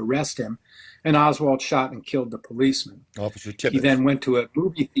attempted to arrest him, and Oswald shot and killed the policeman. Officer Tibbetts. He then went to a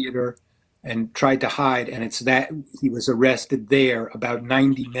movie theater and tried to hide, and it's that he was arrested there about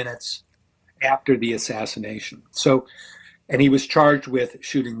 90 minutes after the assassination. So, and he was charged with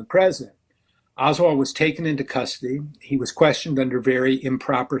shooting the president. Oswald was taken into custody. He was questioned under very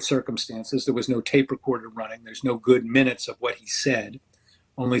improper circumstances. There was no tape recorder running. There's no good minutes of what he said,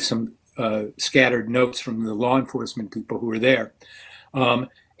 only some scattered notes from the law enforcement people who were there.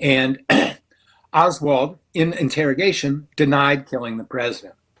 And Oswald, in interrogation, denied killing the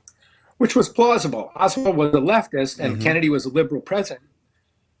president, which was plausible. Oswald was a leftist and Kennedy was a liberal president.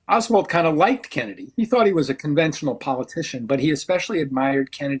 Oswald kind of liked Kennedy. He thought he was a conventional politician, but he especially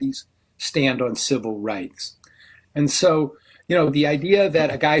admired Kennedy's stand on civil rights. And so, you know, the idea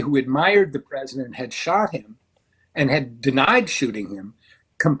that a guy who admired the president had shot him and had denied shooting him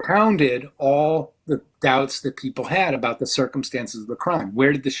compounded all the doubts that people had about the circumstances of the crime.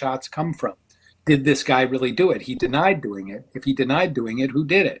 Where did the shots come from? Did this guy really do it? He denied doing it. If he denied doing it, who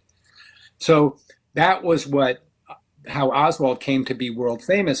did it? So that was how Oswald came to be world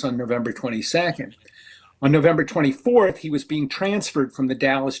famous on November 22nd. On November 24th, he was being transferred from the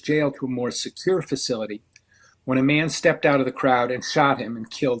Dallas jail to a more secure facility when a man stepped out of the crowd and shot him and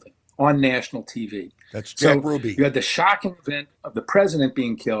killed him on national TV. That's Jack Ruby. You had the shocking event of the president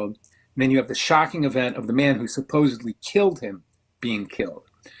being killed, and then you have the shocking event of the man who supposedly killed him being killed.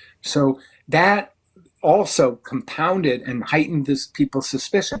 So that also compounded and heightened this people's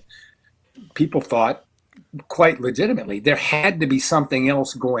suspicion. People thought, quite legitimately, there had to be something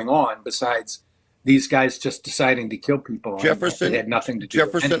else going on besides these guys just deciding to kill people. Jefferson, it had nothing to do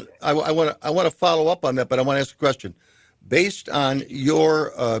Jefferson, with anything. I want to follow up on that, but I want to ask a question. Based on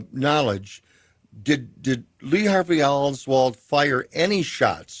your knowledge, did Lee Harvey Oswald fire any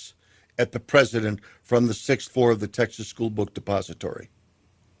shots at the president from the 6th floor of the Texas School Book Depository?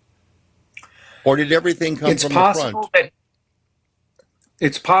 Or did everything come from the front?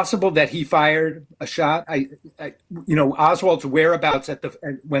 It's possible that he fired a shot. Oswald's whereabouts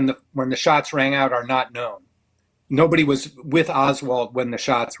when the shots rang out are not known. Nobody was with Oswald when the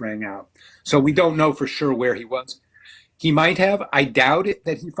shots rang out, so we don't know for sure where he was. He might have. I doubt it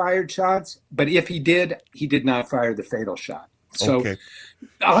that he fired shots, but if he did not fire the fatal shot. So okay.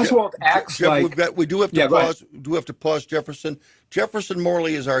 Oswald acts like we do have to pause. Do have to pause, Jefferson. Jefferson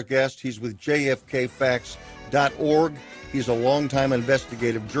Morley is our guest. He's with JFKFacts.org. He's a longtime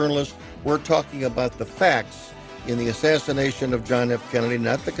investigative journalist. We're talking about the facts in the assassination of John F. Kennedy,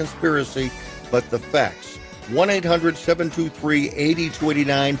 not the conspiracy, but the facts.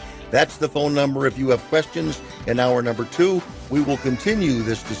 1-800-723-8289. That's the phone number if you have questions. In hour number 2, we will continue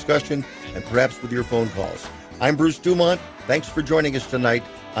this discussion and perhaps with your phone calls. I'm Bruce Dumont. Thanks for joining us tonight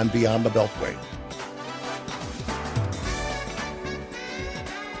on Beyond the Beltway.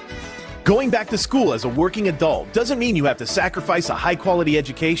 Going back to school as a working adult doesn't mean you have to sacrifice a high-quality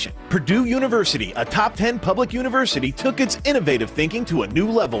education. Purdue University, a top 10 public university, took its innovative thinking to a new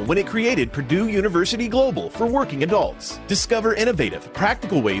level when it created Purdue University Global for working adults. Discover innovative,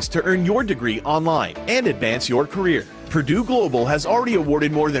 practical ways to earn your degree online and advance your career. Purdue Global has already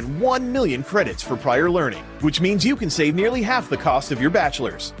awarded more than 1 million credits for prior learning, which means you can save nearly half the cost of your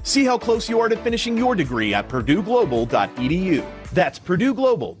bachelor's. See how close you are to finishing your degree at purdueglobal.edu. That's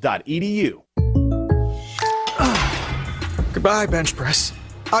purdueglobal.edu. Goodbye, bench press.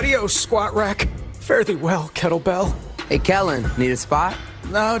 Adios, squat rack. Fare thee well, kettlebell. Hey, Kellen, need a spot?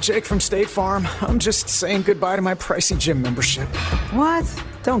 No, Jake from State Farm. I'm just saying goodbye to my pricey gym membership. What?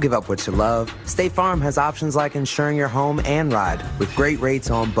 Don't give up what you love. State Farm has options like insuring your home and ride with great rates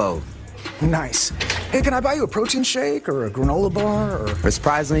on both. Nice. Hey, can I buy you a protein shake or a granola bar or... For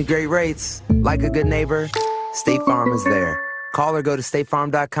surprisingly great rates, like a good neighbor, State Farm is there. Call or go to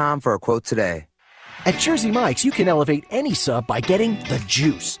statefarm.com for a quote today. At Jersey Mike's, you can elevate any sub by getting the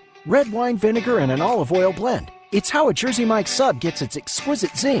juice. Red wine vinegar and an olive oil blend. It's how a Jersey Mike's sub gets its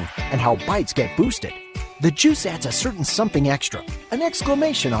exquisite zing and how bites get boosted. The juice adds a certain something extra, an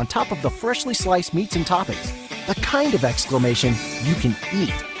exclamation on top of the freshly sliced meats and toppings. The kind of exclamation you can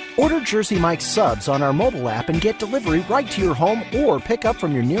eat. Order Jersey Mike's subs on our mobile app and get delivery right to your home or pick up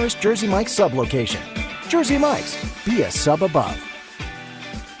from your nearest Jersey Mike's sub location. Jersey Mike's, be a sub above.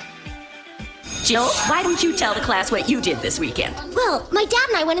 Jill, why don't you tell the class what you did this weekend? Well, my dad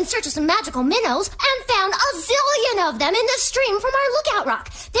and I went in search of some magical minnows and found a zillion of them in the stream from our lookout rock.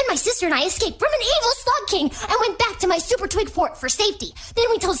 Then my sister and I escaped from an evil slug king and went back to my super twig fort for safety. Then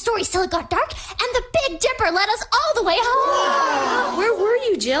we told stories till it got dark, and the Big Dipper led us all the way home. Where were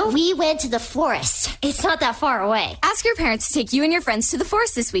you, Jill? We went to the forest. It's not that far away. Ask your parents to take you and your friends to the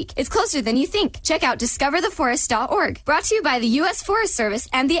forest this week. It's closer than you think. Check out discovertheforest.org. Brought to you by the U.S. Forest Service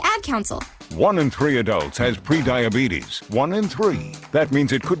and the Ad Council. 1 in 3 adults has prediabetes. 1 in 3. That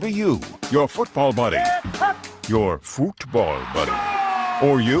means it could be you, your football buddy, your football buddy,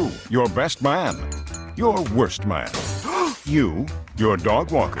 or you, your best man, your worst man, you, your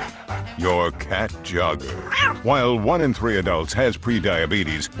dog walker, your cat jogger. While 1 in 3 adults has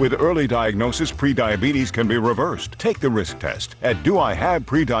prediabetes, with early diagnosis, prediabetes can be reversed. Take the risk test at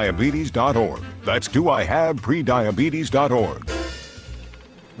doihaveprediabetes.org. That's doihaveprediabetes.org.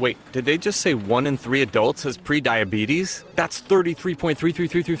 Wait, did they just say 1 in 3 adults has prediabetes? That's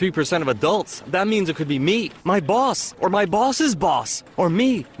 33.33333% of adults. That means it could be me, my boss, or my boss's boss, or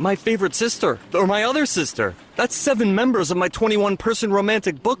me, my favorite sister, or my other sister. That's 7 members of my 21-person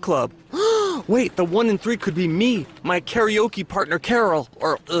romantic book club. Wait, the 1 in 3 could be me, my karaoke partner Carol,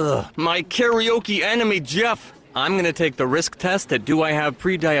 or my karaoke enemy Jeff. I'm gonna take the risk test at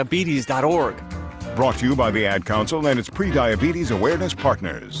doihaveprediabetes.org. Brought to you by the Ad Council and its Prediabetes Awareness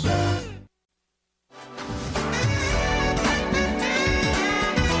Partners.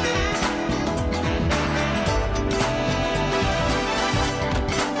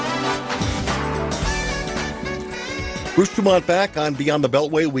 Bruce Dumont back on Beyond the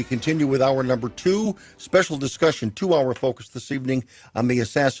Beltway. We continue with hour number 2. Special discussion, 2-hour focus this evening on the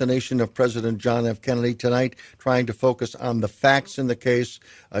assassination of President John F. Kennedy. Tonight, trying to focus on the facts in the case.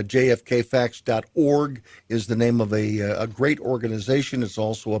 JFKFacts.org is the name of a great organization. It's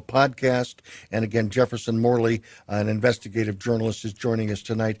also a podcast. And again, Jefferson Morley, an investigative journalist, is joining us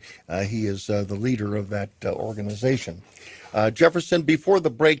tonight. He is the leader of that organization. Jefferson, before the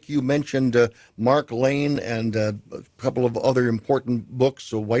break, you mentioned Mark Lane and a couple of other important books.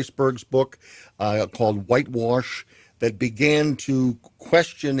 So Weisberg's book called Whitewash that began to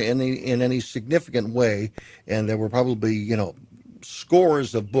question in any significant way, and there were probably,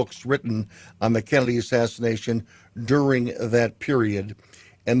 scores of books written on the Kennedy assassination during that period.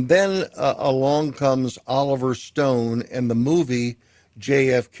 And then along comes Oliver Stone and the movie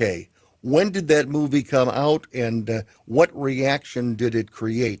JFK. When did that movie come out, and what reaction did it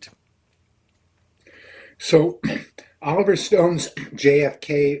create? So Oliver Stone's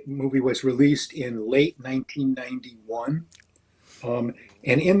JFK movie was released in late 1991. And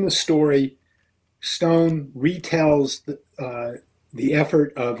in the story, Stone retells the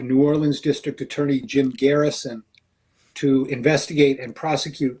effort of New Orleans District Attorney Jim Garrison to investigate and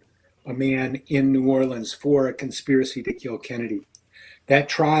prosecute a man in New Orleans for a conspiracy to kill Kennedy. That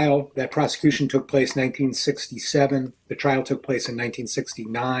prosecution took place in 1967. The trial took place in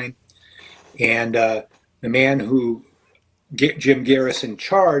 1969. And the man who Jim Garrison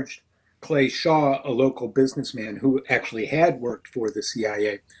charged, Clay Shaw, a local businessman who actually had worked for the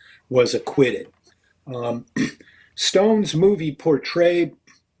CIA, was acquitted. Stone's movie portrayed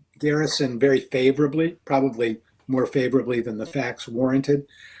Garrison very favorably, probably more favorably than the facts warranted.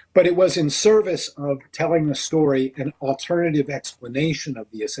 But it was in service of telling the story, an alternative explanation of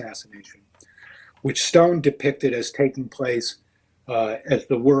the assassination, which Stone depicted as taking place as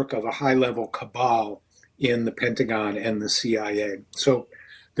the work of a high-level cabal in the Pentagon and the CIA. So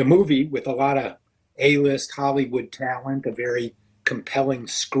the movie, with a lot of A-list Hollywood talent, a very compelling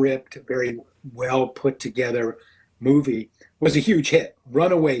script, a very well put together movie, was a huge hit,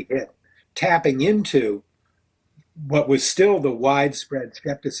 runaway hit, tapping into what was still the widespread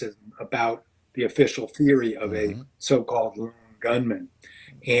skepticism about the official theory of a so-called lone gunman.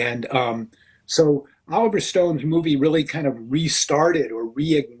 And so Oliver Stone's movie really kind of restarted or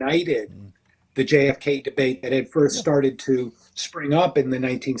reignited the JFK debate that had first started to spring up in the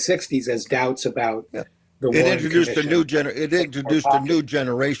 1960s as doubts about the Warren introduced Commission. It introduced a new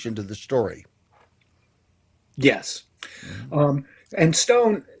generation to the story. Yes. And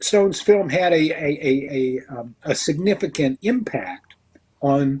Stone's film had a significant impact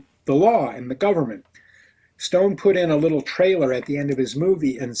on the law and the government. Stone put in a little trailer at the end of his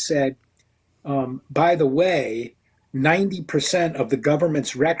movie and said, by the way, 90% of the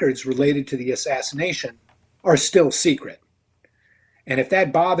government's records related to the assassination are still secret. And if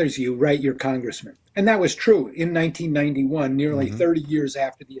that bothers you, write your congressman. And that was true in 1991, nearly 30 years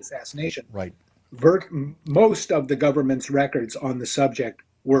after the assassination. Right. Most of the government's records on the subject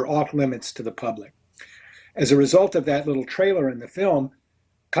were off limits to the public. As a result of that little trailer in the film,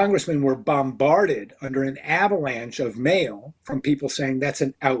 congressmen were bombarded under an avalanche of mail from people saying that's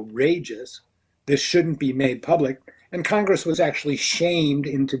an outrageous, this shouldn't be made public. And Congress was actually shamed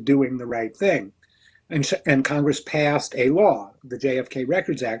into doing the right thing. And Congress passed a law, the JFK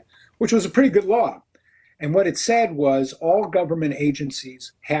Records Act, which was a pretty good law. And what it said was all government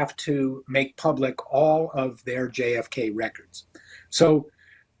agencies have to make public all of their JFK records. So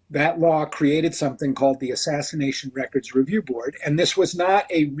that law created something called the Assassination Records Review Board. And this was not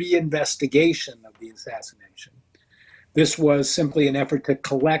a reinvestigation of the assassination. This was simply an effort to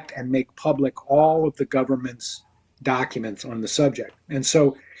collect and make public all of the government's documents on the subject. And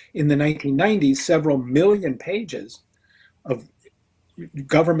so in the 1990s, several million pages of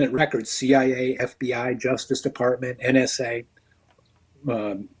government records, CIA, FBI, Justice Department, NSA,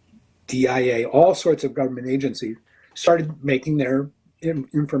 DIA, all sorts of government agencies started making their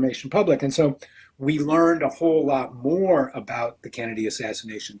information public. And so we learned a whole lot more about the Kennedy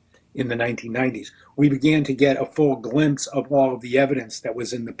assassination in the 1990s. We began to get a full glimpse of all of the evidence that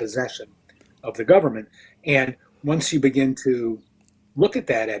was in the possession of the government. And once you begin to look at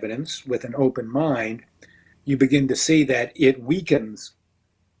that evidence with an open mind, you begin to see that it weakens,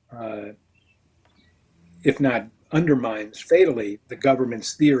 if not undermines fatally, the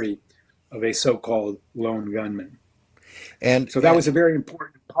government's theory of a so-called lone gunman. And so that was a very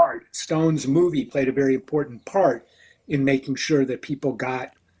important part. Stone's movie played a very important part in making sure that people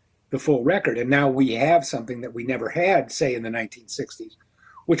got the full record. And now we have something that we never had, say, in the 1960s,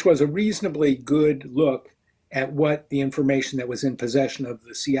 which was a reasonably good look at what the information that was in possession of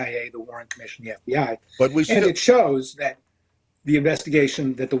the CIA, the Warren Commission, the FBI. And it shows that the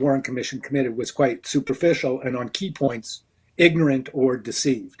investigation that the Warren Commission committed was quite superficial and on key points, ignorant or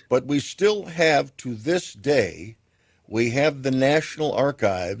deceived. But we still have, to this day, we have the National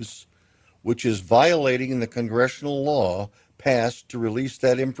Archives, which is violating the congressional law passed to release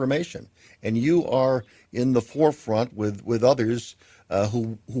that information. And you are in the forefront with others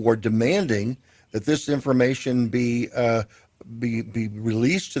who are demanding that this information be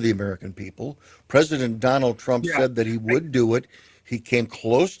released to the American people. President Donald Trump said that he would do it. He came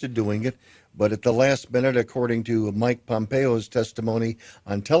close to doing it, but at the last minute, according to Mike Pompeo's testimony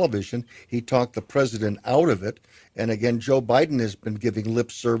on television, he talked the president out of it. And again, Joe Biden has been giving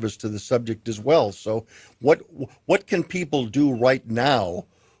lip service to the subject as well. So what can people do right now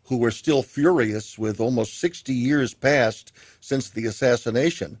who are still furious with almost 60 years past since the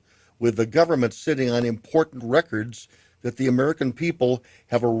assassination, with the government sitting on important records that the American people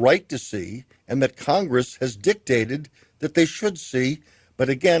have a right to see and that Congress has dictated that they should see, but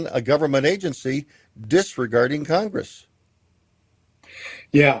again, a government agency disregarding Congress?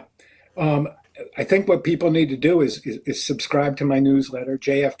 Yeah. I think what people need to do is subscribe to my newsletter,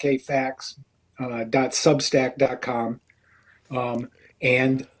 jfkfacts.substack.com,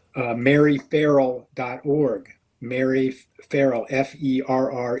 and maryferrell.org. Mary Ferrell,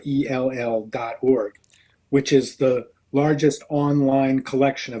 FERRELL.org, which is the largest online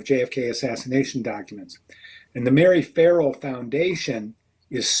collection of JFK assassination documents. And the Mary Ferrell Foundation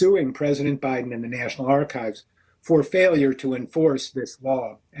is suing President Biden and the National Archives for failure to enforce this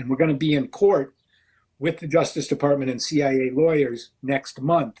law. And we're going to be in court with the Justice Department and CIA lawyers next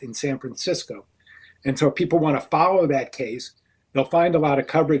month in San Francisco. And so if people want to follow that case, they'll find a lot of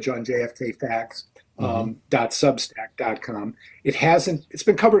coverage on jfkfacts.substack.com. It's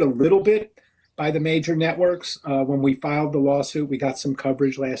been covered a little bit by the major networks. When we filed the lawsuit, we got some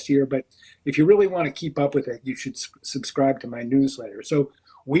coverage last year, but if you really want to keep up with it, you should subscribe to my newsletter. So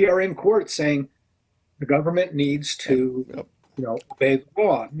we are in court saying the government needs to, obey the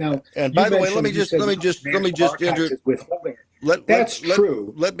law. Now, and by the way, let me just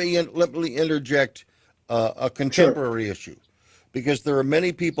true. Let me interject a contemporary issue, because there are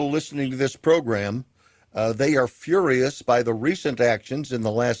many people listening to this program. They are furious by the recent actions in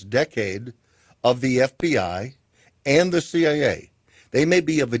the last decade of the FBI and the CIA. They may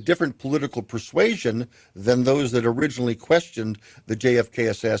be of a different political persuasion than those that originally questioned the JFK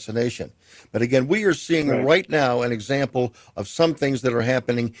assassination. But again, we are seeing right now an example of some things that are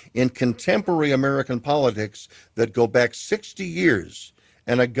happening in contemporary American politics that go back 60 years,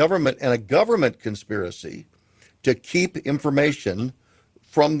 and a government conspiracy to keep information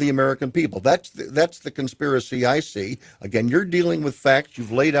from the American people. That's the conspiracy I see. Again, you're dealing with facts.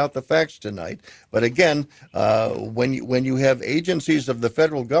 You've laid out the facts tonight. But again, when you have agencies of the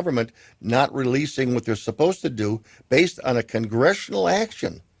federal government not releasing what they're supposed to do based on a congressional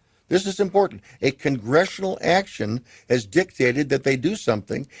action, this is important. A congressional action has dictated that they do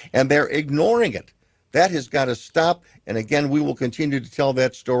something, and they're ignoring it. That has got to stop. And again, we will continue to tell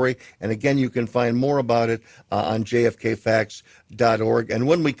that story. And again, you can find more about it on jfkfacts.org. And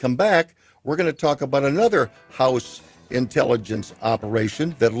when we come back, we're going to talk about another House intelligence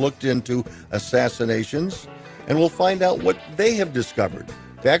operation that looked into assassinations. And we'll find out what they have discovered.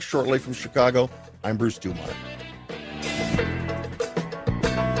 Back shortly from Chicago, I'm Bruce Dumont.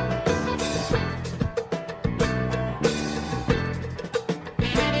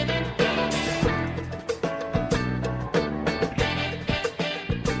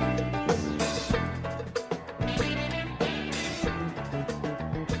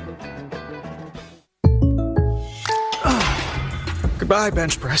 Goodbye,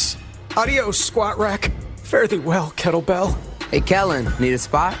 bench press. Adios, squat rack. Fare thee well, kettlebell. Hey, Kellen, need a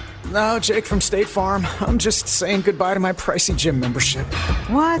spot? No, Jake from State Farm. I'm just saying goodbye to my pricey gym membership.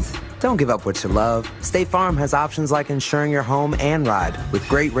 What? Don't give up what you love. State Farm has options like insuring your home and ride with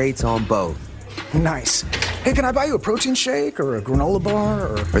great rates on both. Nice. Hey, can I buy you a protein shake or a granola bar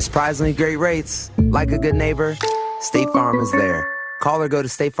or... For surprisingly great rates. Like a good neighbor, State Farm is there. Call or go to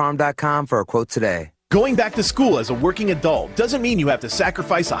statefarm.com for a quote today. Going back to school as a working adult doesn't mean you have to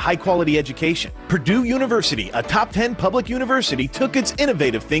sacrifice a high-quality education. Purdue University, a top 10 public university, took its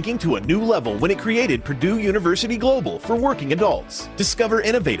innovative thinking to a new level when it created Purdue University Global for working adults. Discover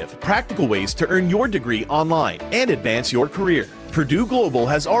innovative, practical ways to earn your degree online and advance your career. Purdue Global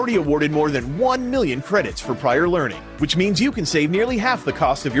has already awarded more than 1 million credits for prior learning, which means you can save nearly half the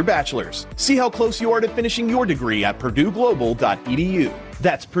cost of your bachelor's. See how close you are to finishing your degree at purdueglobal.edu.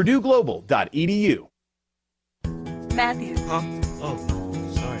 That's purdueglobal.edu. Matthew. Huh? Oh,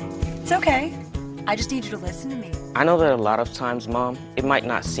 sorry. It's okay. I just need you to listen to me. I know that a lot of times, Mom, it might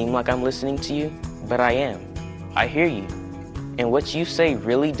not seem like I'm listening to you, but I am. I hear you. And what you say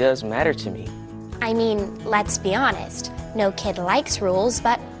really does matter to me. I mean, let's be honest. No kid likes rules,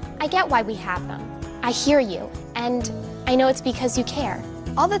 but I get why we have them. I hear you, and I know it's because you care.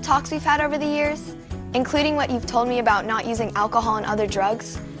 All the talks we've had over the years, including what you've told me about not using alcohol and other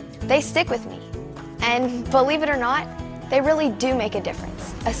drugs, they stick with me. And believe it or not, they really do make a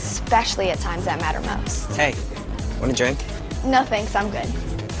difference, especially at times that matter most. Hey, want a drink? No thanks, I'm good.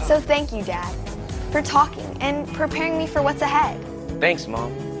 So thank you, Dad, for talking and preparing me for what's ahead. Thanks,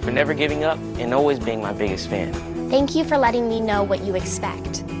 Mom, for never giving up and always being my biggest fan. Thank you for letting me know what you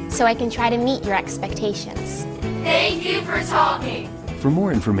expect, so I can try to meet your expectations. Thank you for talking. For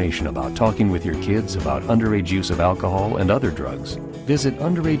more information about talking with your kids about underage use of alcohol and other drugs, visit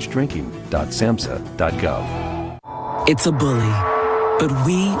underagedrinking.samhsa.gov. It's a bully, but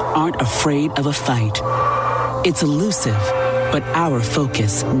we aren't afraid of a fight. It's elusive, but our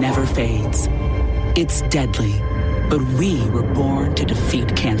focus never fades. It's deadly, but we were born to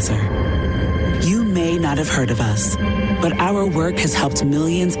defeat cancer. You may not have heard of us, but our work has helped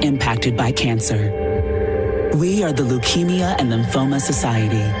millions impacted by cancer. We are the Leukemia and Lymphoma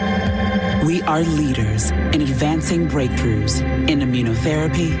Society. We are leaders in advancing breakthroughs in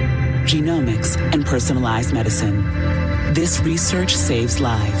immunotherapy, genomics, and personalized medicine. This research saves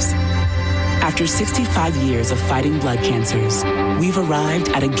lives. After 65 years of fighting blood cancers, we've arrived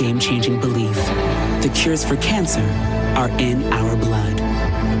at a game-changing belief. The cures for cancer are in our blood.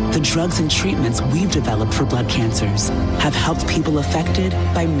 The drugs and treatments we've developed for blood cancers have helped people affected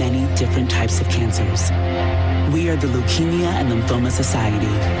by many different types of cancers. We are the Leukemia and Lymphoma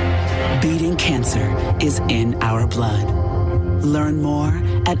Society. Beating cancer is in our blood. Learn more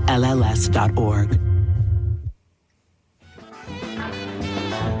at lls.org.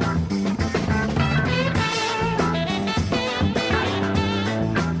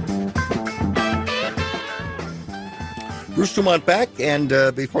 Bruce Dumont back, and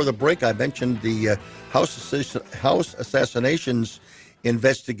before the break, I mentioned the House assassinations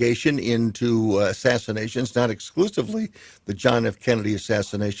investigation into assassinations, not exclusively the John F. Kennedy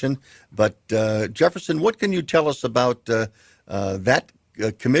assassination. But Jefferson, what can you tell us about that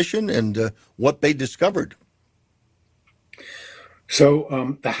commission and what they discovered?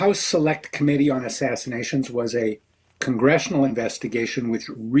 So the House Select Committee on Assassinations was a congressional investigation which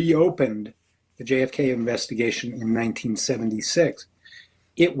reopened the JFK investigation in 1976.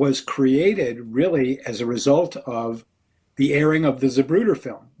 It was created really as a result of the airing of the Zapruder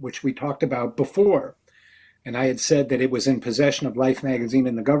film, which we talked about before. And I had said that it was in possession of Life magazine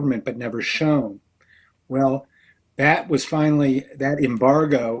and the government, but never shown. Well, that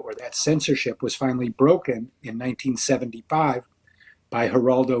embargo or that censorship was finally broken in 1975 by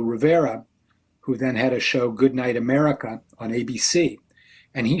Geraldo Rivera, who then had a show Good Night America on ABC.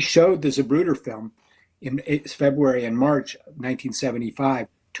 And he showed the Zapruder film in February and March 1975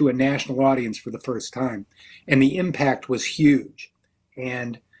 to a national audience for the first time. And the impact was huge.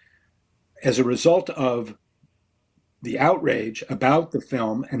 And as a result of the outrage about the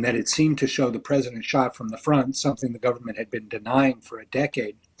film and that it seemed to show the president shot from the front, something the government had been denying for a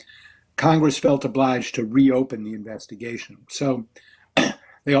decade, Congress felt obliged to reopen the investigation. So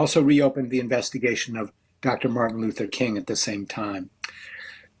they also reopened the investigation of Dr. Martin Luther King at the same time.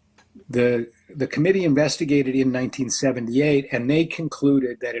 The committee investigated in 1978, and they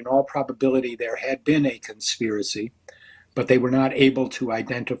concluded that in all probability there had been a conspiracy, but they were not able to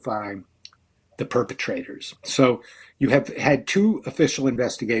identify the perpetrators. So you have had two official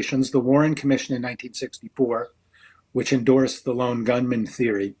investigations, the Warren Commission in 1964, which endorsed the lone gunman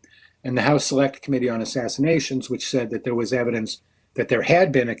theory, and the House Select Committee on Assassinations, which said that there was evidence that there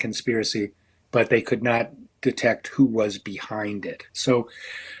had been a conspiracy, but they could not detect who was behind it. So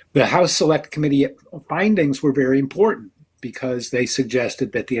the House Select Committee findings were very important because they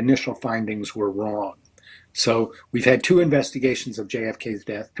suggested that the initial findings were wrong. So we've had two investigations of JFK's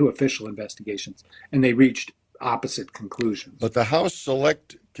death, two official investigations, and they reached opposite conclusions. But the House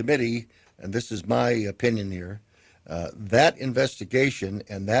Select Committee, and this is my opinion here, that investigation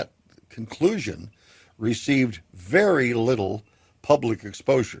and that conclusion received very little public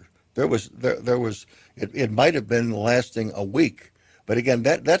exposure. It might have been lasting a week. But again,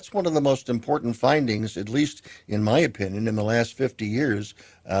 that's one of the most important findings, at least in my opinion, in the last 50 years,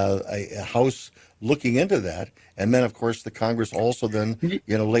 a House looking into that. And then, of course, the Congress also then,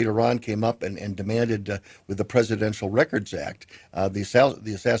 later on came up and demanded with the Presidential Records Act,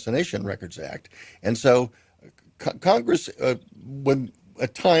 the Assassination Records Act. And so Congress, when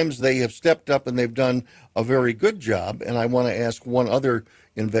at times they have stepped up and they've done a very good job. And I want to ask one other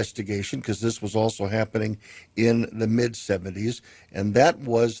investigation, because this was also happening in the mid-'70s, and that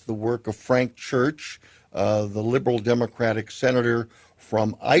was the work of Frank Church, the liberal Democratic senator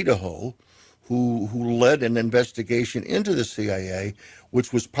from Idaho, who led an investigation into the CIA,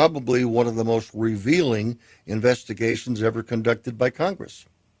 which was probably one of the most revealing investigations ever conducted by Congress.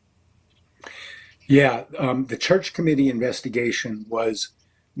 Yeah, the Church Committee investigation was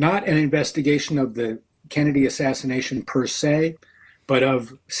not an investigation of the Kennedy assassination per se, but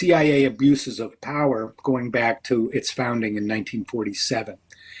of CIA abuses of power going back to its founding in 1947.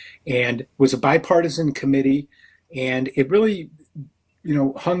 And was a bipartisan committee, and it really,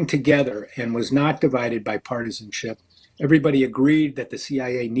 hung together and was not divided by partisanship. Everybody agreed that the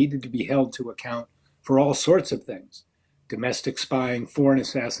CIA needed to be held to account for all sorts of things: domestic spying, foreign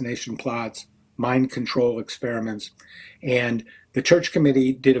assassination plots, mind control experiments. And the Church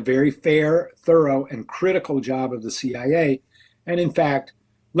Committee did a very fair, thorough, and critical job of the CIA, and in fact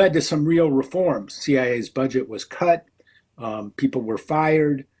led to some real reforms. CIA's budget was cut, people were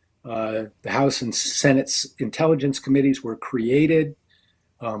fired, the House and Senate's intelligence committees were created,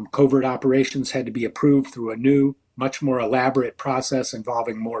 covert operations had to be approved through a new, much more elaborate process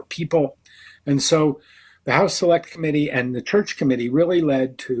involving more people. And so the House Select Committee and the Church Committee really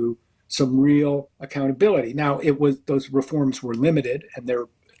led to some real accountability. Now, those reforms were limited, and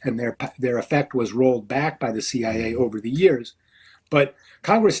their effect was rolled back by the CIA over the years. But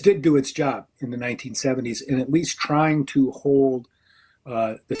Congress did do its job in the 1970s in at least trying to hold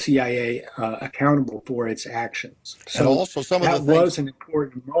the CIA accountable for its actions. So and also some of that the things, was an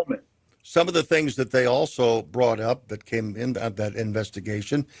important moment. Some of the things that they also brought up that came in that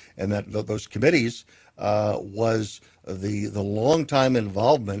investigation and that those committees was the longtime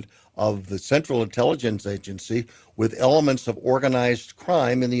involvement of the Central Intelligence Agency with elements of organized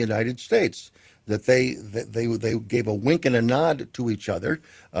crime in the United States. That they gave a wink and a nod to each other.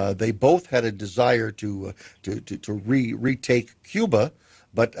 They both had a desire to retake Cuba.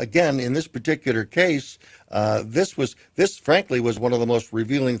 But again, in this particular case, this frankly was one of the most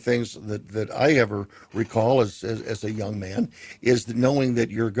revealing things that I ever recall as a young man, is knowing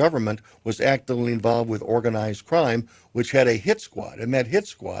that your government was actively involved with organized crime, which had a hit squad, and that hit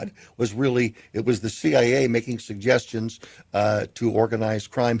squad was the CIA making suggestions to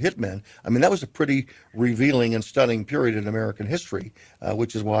organized crime hitmen. I mean, that was a pretty revealing and stunning period in American history,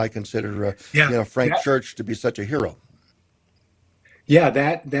 which is why I consider Frank Church to be such a hero. Yeah,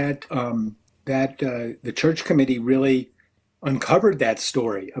 the Church Committee really uncovered that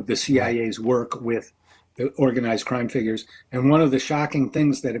story of the CIA's work with the organized crime figures. And one of the shocking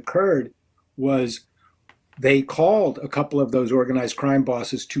things that occurred was they called a couple of those organized crime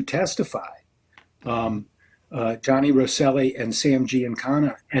bosses to testify, Johnny Rosselli and Sam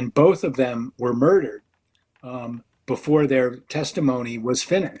Giancana, and both of them were murdered before their testimony was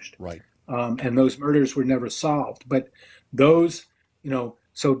finished. Right. And those murders were never solved. But those,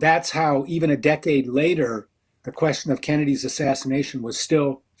 so that's how even a decade later, the question of Kennedy's assassination was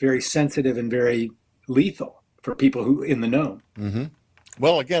still very sensitive and very lethal for people who in the know. Mm-hmm.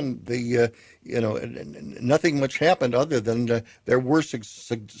 Well, again, nothing much happened other than there were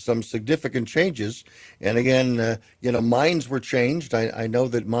some significant changes. And again, minds were changed. I know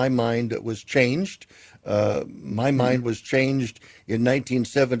that my mind was changed. My mind was changed in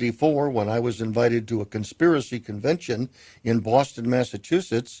 1974 when I was invited to a conspiracy convention in Boston,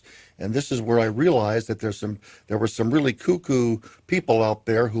 Massachusetts. And this is where I realized that there were some really cuckoo people out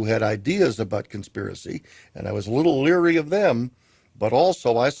there who had ideas about conspiracy. And I was a little leery of them. But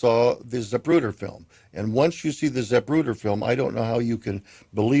also I saw the Zapruder film. And once you see the Zapruder film, I don't know how you can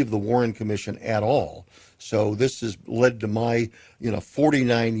believe the Warren Commission at all. So this has led to my,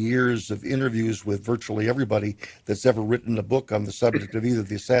 49 years of interviews with virtually everybody that's ever written a book on the subject of either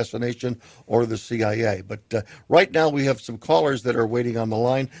the assassination or the CIA. But right now we have some callers that are waiting on the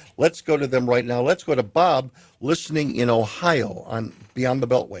line. Let's go to them right now. Let's go to Bob, listening in Ohio on Beyond the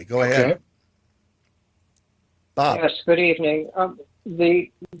Beltway. Go ahead. Okay. Bob. Yes, good evening. The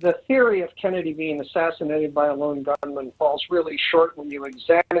theory of Kennedy being assassinated by a lone gunman falls really short when you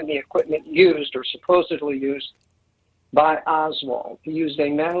examine the equipment used or supposedly used by Oswald. He used a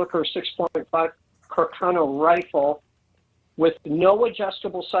Mannlicher 6.5 Carcano rifle with no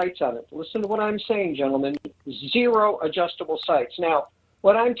adjustable sights on it. Listen to what I'm saying, gentlemen. 0 adjustable sights. Now,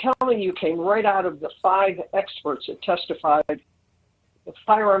 what I'm telling you came right out of the 5 experts that testified, the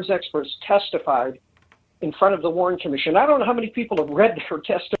firearms experts testified in front of the Warren Commission. I don't know how many people have read their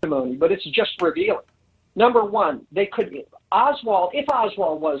testimony, but it's just revealing. Number one, if Oswald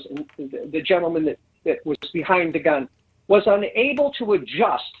was the gentleman that was behind the gun, was unable to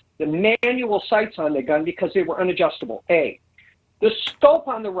adjust the manual sights on the gun because they were unadjustable. A, the scope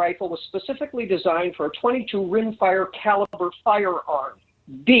on the rifle was specifically designed for a .22 rimfire caliber firearm.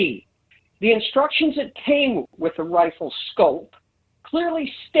 B, the instructions that came with the rifle scope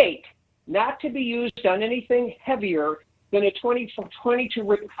clearly state not to be used on anything heavier than a .22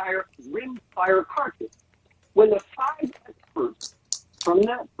 rimfire cartridge. When the 5 experts from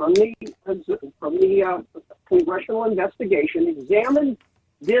the congressional investigation examined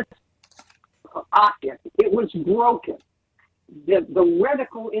this object, it was broken. The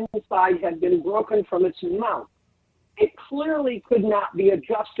reticle inside had been broken from its mount. It clearly could not be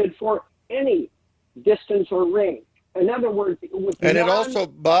adjusted for any distance or range. In other words, it was. And it also,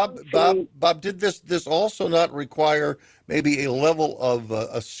 Bob, did this also not require maybe a level of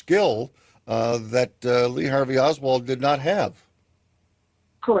a skill that Lee Harvey Oswald did not have?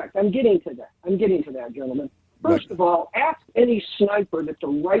 Correct. I'm getting to that, gentlemen. First of all, ask any sniper that's a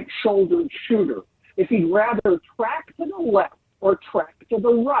right-shouldered shooter if he'd rather track to the left or track to the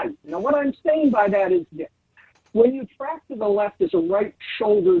right. Now, what I'm saying by that is this. When you track to the left as a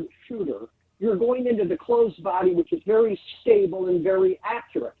right-shouldered shooter, you're going into the closed body, which is very stable and very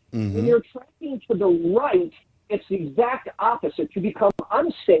accurate. Mm-hmm. When you're tracking to the right, it's the exact opposite. You become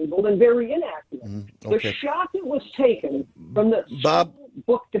unstable and very inaccurate. Mm-hmm. Okay. The shot that was taken from the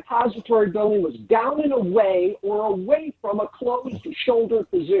book depository building was down and away or away from a closed shoulder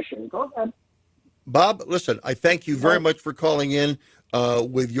position. Go ahead. Bob, listen, I thank you very much for calling in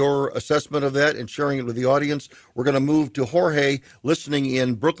with your assessment of that and sharing it with the audience. We're going to move to Jorge, listening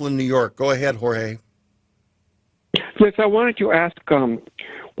in Brooklyn, New York. Go ahead, Jorge. Yes, I wanted to ask,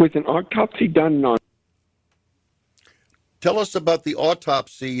 was an autopsy done on? Tell us about the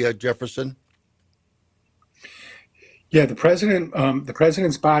autopsy, Jefferson. Yeah, the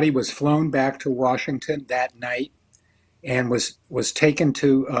president's body was flown back to Washington that night and was taken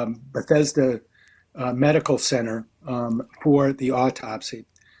to Bethesda Medical Center for the autopsy.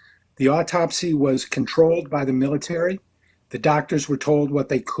 The autopsy was controlled by the military. The doctors were told what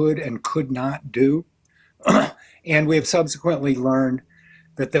they could and could not do. And we have subsequently learned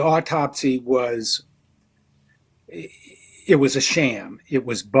that the autopsy was a sham. It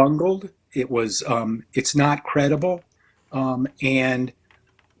was bungled. It's not credible. And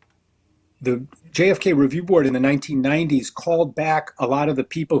the JFK Review Board in the 1990s called back a lot of the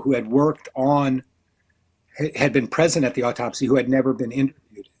people who had been present at the autopsy who had never been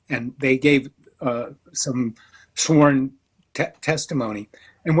interviewed. And they gave some sworn testimony.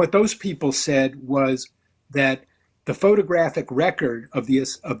 And what those people said was that the photographic record of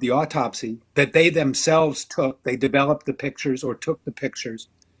the autopsy that they themselves took, they developed the pictures or took the pictures,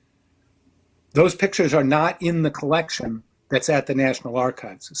 those pictures are not in the collection that's at the National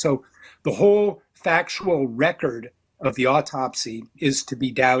Archives. So the whole factual record of the autopsy is to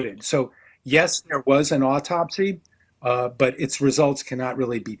be doubted. So yes, there was an autopsy, but its results cannot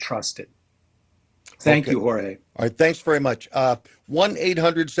really be trusted. Thank you, Jorge. All right, thanks very much.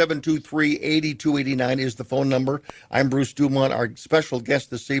 1-800-723-8289 is the phone number. I'm Bruce Dumont. Our special guest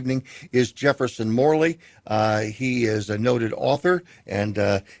this evening is Jefferson Morley. He is a noted author,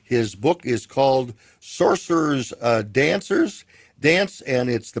 and his book is called Sorcerer's Dance, and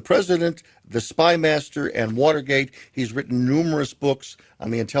it's The President, The Spy Master, and Watergate. He's written numerous books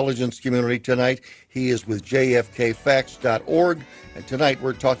on the intelligence community. Tonight, he is with jfkfacts.org, and tonight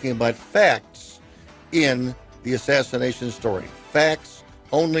we're talking about facts in the assassination story. Facts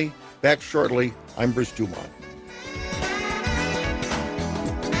only. Back shortly. I'm Bruce Dumont.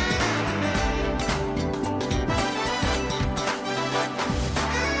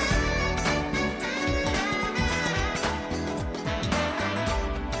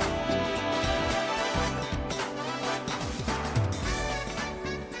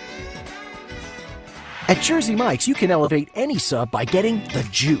 At Jersey Mike's, you can elevate any sub by getting the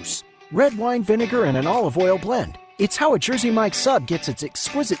juice. Red wine vinegar and an olive oil blend. It's how a Jersey Mike's sub gets its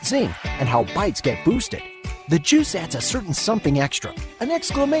exquisite zing and how bites get boosted. The juice adds a certain something extra, an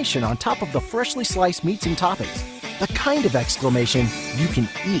exclamation on top of the freshly sliced meats and toppings. The kind of exclamation you can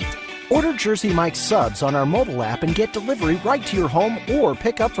eat. Order Jersey Mike's subs on our mobile app and get delivery right to your home or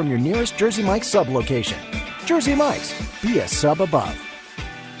pick up from your nearest Jersey Mike's sub location. Jersey Mike's, be a sub above.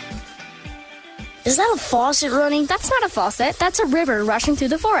 Is that a faucet running? That's not a faucet. That's a river rushing through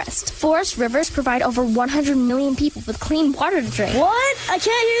the forest. Forest rivers provide over 100 million people with clean water to drink. What? I can't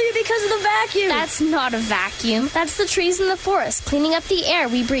hear you because of the vacuum. That's not a vacuum. That's the trees in the forest cleaning up the air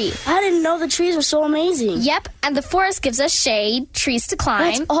we breathe. I didn't know the trees were so amazing. Yep, and the forest gives us shade, trees to climb.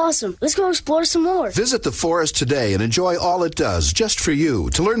 That's awesome. Let's go explore some more. Visit the forest today and enjoy all it does just for you.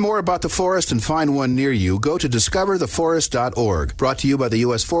 To learn more about the forest and find one near you, go to discovertheforest.org. Brought to you by the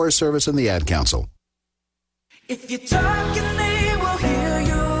U.S. Forest Service and the Ad Council. If you're talking, they will hear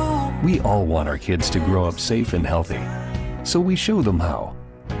you. We all want our kids to grow up safe and healthy, so we show them how.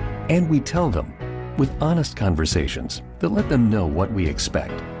 And we tell them with honest conversations that let them know what we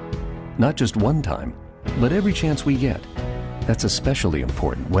expect. Not just one time, but every chance we get. That's especially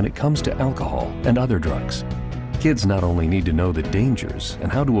important when it comes to alcohol and other drugs. Kids not only need to know the dangers and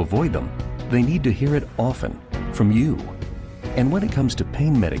how to avoid them, they need to hear it often from you. And when it comes to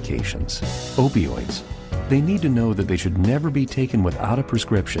pain medications, opioids, they need to know that they should never be taken without a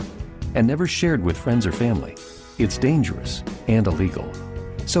prescription and never shared with friends or family. It's dangerous and illegal.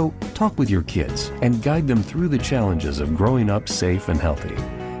 So talk with your kids and guide them through the challenges of growing up safe and healthy.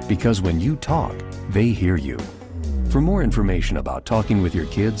 Because when you talk, they hear you. For more information about talking with your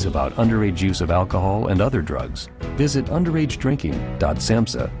kids about underage use of alcohol and other drugs, visit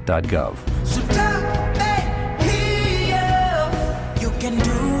underagedrinking.samhsa.gov. So talk, they hear you. You can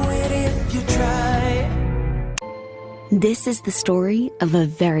do it if you try. This is the story of a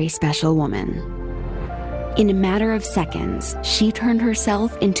very special woman. In a matter of seconds, she turned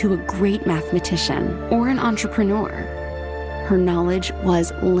herself into a great mathematician or an entrepreneur. Her knowledge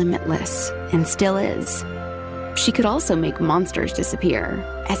was limitless and still is. She could also make monsters disappear,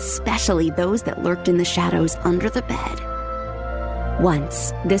 especially those that lurked in the shadows under the bed.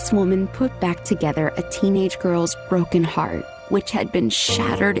 Once, this woman put back together a teenage girl's broken heart, which had been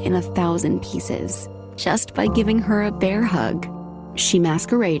shattered in 1,000 pieces. Just by giving her a bear hug. She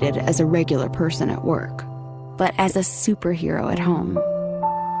masqueraded as a regular person at work, but as a superhero at home.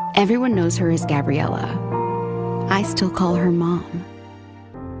 Everyone knows her as Gabriella. I still call her Mom.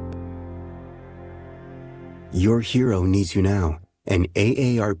 Your hero needs you now, and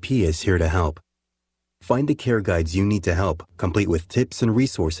AARP is here to help. Find the care guides you need to help, complete with tips and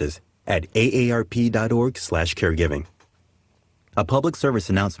resources at aarp.org/caregiving. A public service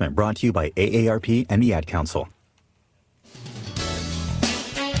announcement brought to you by AARP and the Ad Council.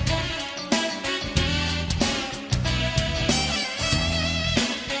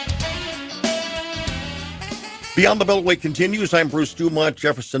 Beyond the Beltway continues. I'm Bruce Dumont.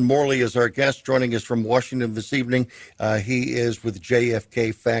 Jefferson Morley is our guest, joining us from Washington this evening. He is with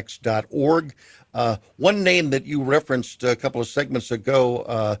jfkfacts.org. One name that you referenced a couple of segments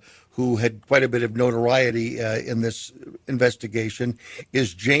ago, who had quite a bit of notoriety in this investigation,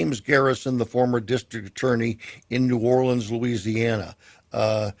 is James Garrison, the former district attorney in New Orleans, Louisiana.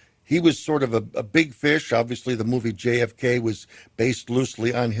 He was sort of a big fish. Obviously, the movie JFK was based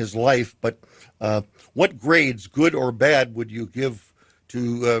loosely on his life, but what grades, good or bad, would you give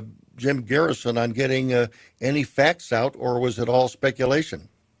to Jim Garrison on getting any facts out, or was it all speculation?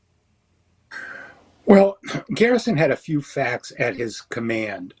 Well, Garrison had a few facts at his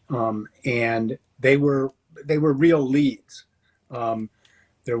command, and they were real leads.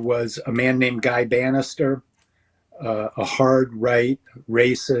 There was a man named Guy Bannister, a hard right,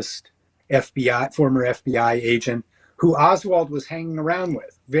 racist former FBI agent who Oswald was hanging around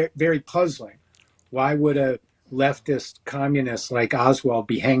with. Very, very puzzling. Why would a leftist communist like Oswald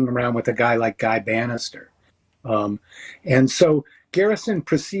be hanging around with a guy like Guy Bannister? And so Garrison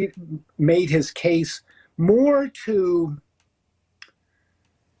made his case more to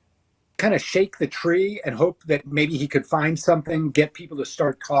kind of shake the tree and hope that maybe he could find something, get people to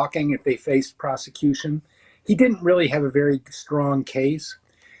start talking if they faced prosecution. He didn't really have a very strong case.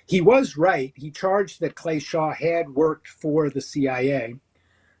 He was right. He charged that Clay Shaw had worked for the CIA,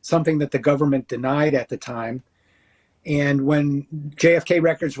 something that the government denied at the time. And when JFK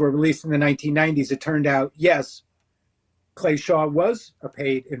records were released in the 1990s, it turned out, yes, Clay Shaw was a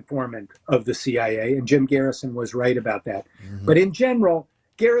paid informant of the CIA, and Jim Garrison was right about that. Mm-hmm. But in general,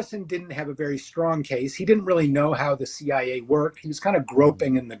 Garrison didn't have a very strong case. He didn't really know how the CIA worked. He was kind of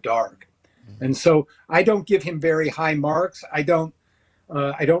groping in the dark. Mm-hmm. And so I don't give him very high marks. I don't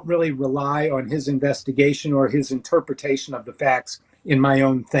really rely on his investigation or his interpretation of the facts in my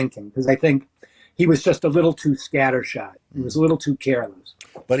own thinking, because I think he was just a little too scattershot. He was a little too careless.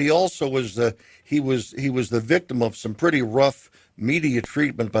 But he also was the victim of some pretty rough media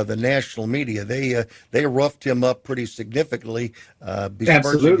treatment by the national media. They roughed him up pretty significantly,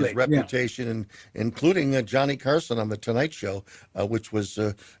 besmirching his reputation, and including Johnny Carson on the Tonight Show, which was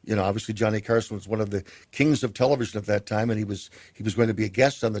obviously Johnny Carson was one of the kings of television at that time, and he was going to be a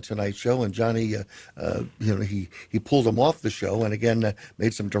guest on the Tonight Show, and Johnny he pulled him off the show, and again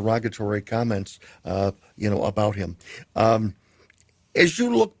made some derogatory comments about him. As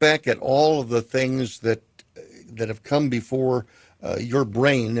you look back at all of the things that have come before your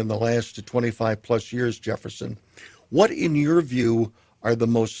brain in the last 25 plus years, Jefferson, what in your view are the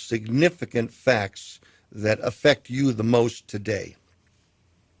most significant facts that affect you the most today?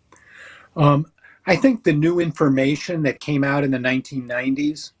 I think the new information that came out in the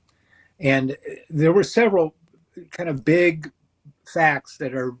 1990s, and there were several kind of big facts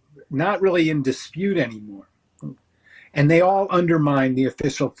that are not really in dispute anymore. And they all undermine the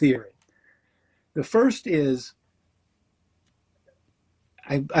official theory. The first is,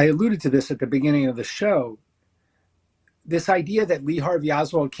 I alluded to this at the beginning of the show, this idea that Lee Harvey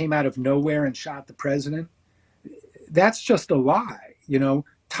Oswald came out of nowhere and shot the president. That's just a lie.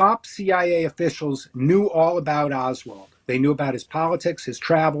 Top CIA officials knew all about Oswald. They knew about his politics, his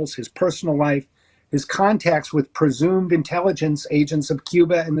travels, his personal life, his contacts with presumed intelligence agents of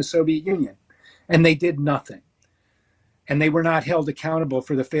Cuba and the Soviet Union. And they did nothing. And they were not held accountable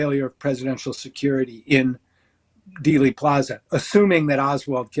for the failure of presidential security in Dealey Plaza, assuming that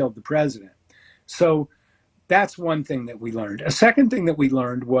Oswald killed the president. So that's one thing that we learned. A second thing that we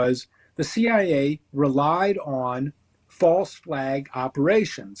learned was the CIA relied on false flag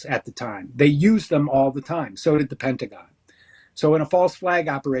operations at the time. They used them all the time. So did the Pentagon. So in a false flag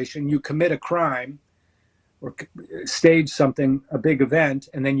operation, you commit a crime or stage something, a big event,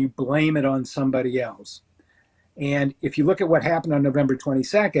 and then you blame it on somebody else. And if you look at what happened on November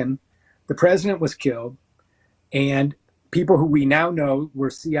 22nd, the president was killed, and people who we now know were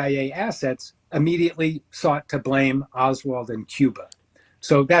CIA assets immediately sought to blame Oswald and Cuba.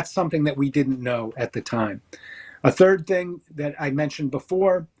 So that's something that we didn't know at the time. A third thing that I mentioned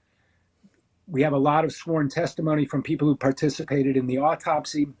before, we have a lot of sworn testimony from people who participated in the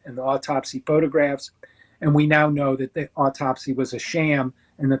autopsy and the autopsy photographs. And we now know that the autopsy was a sham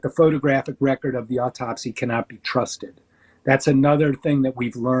and that the photographic record of the autopsy cannot be trusted. That's another thing that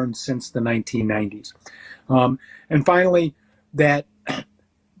we've learned since the 1990s. And finally, that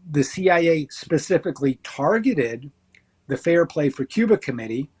the CIA specifically targeted the Fair Play for Cuba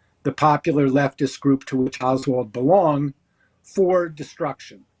Committee, the popular leftist group to which Oswald belonged, for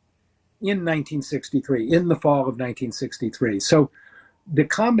destruction in 1963, in the fall of 1963. So the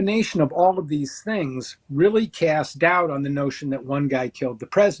combination of all of these things really casts doubt on the notion that one guy killed the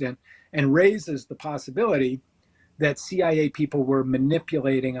president and raises the possibility that CIA people were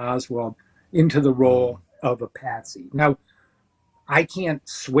manipulating Oswald into the role of a patsy. Now, I can't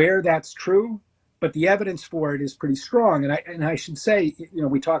swear that's true, but the evidence for it is pretty strong. And I should say,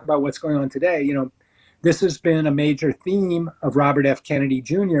 we talk about what's going on today. This has been a major theme of Robert F. Kennedy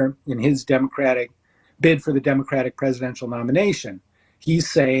Jr. in his Democratic bid for the Democratic presidential nomination.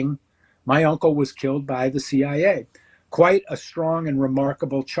 He's saying, my uncle was killed by the CIA. Quite a strong and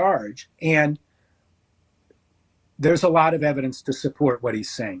remarkable charge. And there's a lot of evidence to support what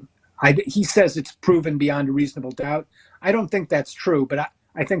he's saying. He says it's proven beyond a reasonable doubt. I don't think that's true, but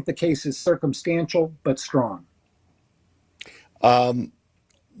I think the case is circumstantial but strong.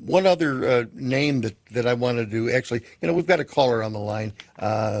 One other name that I wanted to actually, we've got a caller on the line.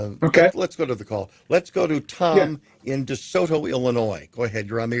 Okay. Let's go to the call. Let's go to Tom in DeSoto, Illinois. Go ahead.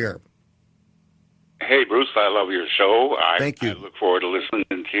 You're on the air. Hey, Bruce, I love your show. Thank you. I look forward to listening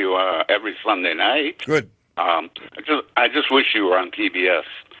to you every Sunday night. Good. I just wish you were on PBS.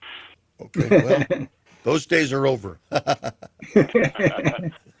 Okay, well, those days are over.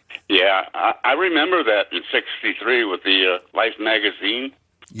 Yeah, I remember that in '63 with the Life magazine.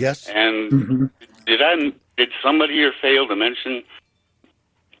 Yes. And did somebody here fail to mention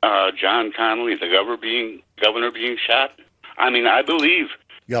John Connally, the governor being shot? I mean, I believe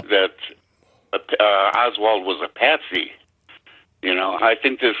that Oswald was a patsy. I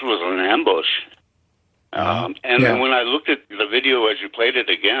think this was an ambush. And when I looked at the video as you played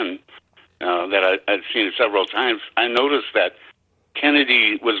it again, that I'd seen it several times, I noticed that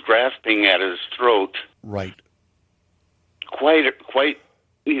Kennedy was grasping at his throat. Right. Quite.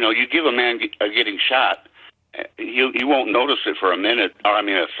 You give a man getting shot, he won't notice it for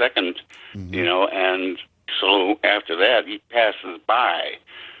a second, and so after that he passes by.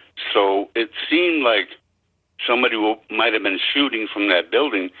 So it seemed like somebody might have been shooting from that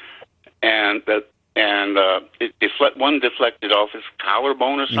building, and one deflected off his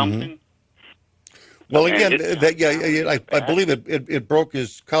collarbone or something. Well, again, I believe it broke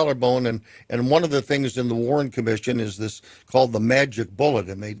his collarbone, and one of the things in the Warren Commission is this called the magic bullet,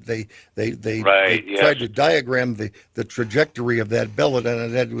 and they tried to diagram the trajectory of that bullet,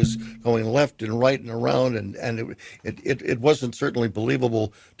 and it was going left and right and around, and it wasn't certainly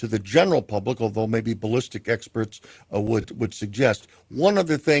believable to the general public, although maybe ballistic experts would suggest. One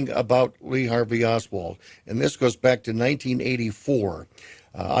other thing about Lee Harvey Oswald, and this goes back to 1984.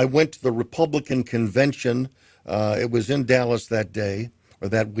 I went to the Republican convention. It was in Dallas that day, or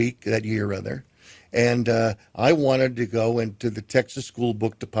that year rather. And I wanted to go into the Texas School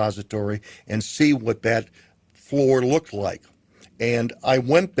Book Depository and see what that floor looked like. And I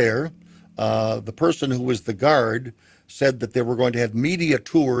went there. The person who was the guard said that they were going to have media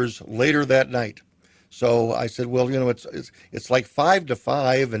tours later that night. So I said, well, it's like 5 to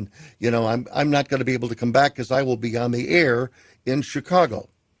 5, and I'm not going to be able to come back because I will be on the air in Chicago.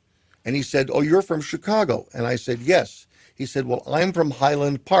 And he said, oh, you're from Chicago? And I said, yes. He said, well, I'm from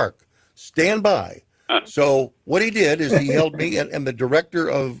Highland Park. Stand by. So what he did is he held me and the director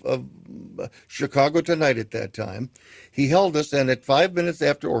of Chicago Tonight at that time. He held us, and at 5 minutes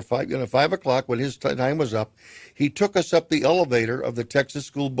after, or 5 o'clock when his time was up, he took us up the elevator of the Texas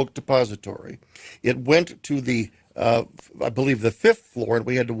School Book Depository. It went to the, I believe, the 5th floor, and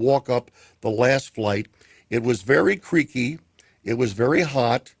we had to walk up the last flight. It was very creaky. It was very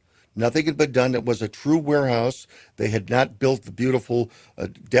hot. Nothing had been done. It was a true warehouse. They had not built the beautiful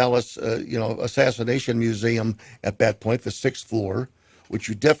Dallas, assassination museum at that point, the 6th floor, which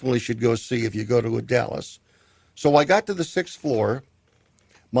you definitely should go see if you go to Dallas. So I got to the 6th floor.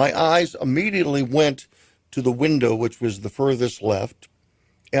 My eyes immediately went to the window, which was the furthest left,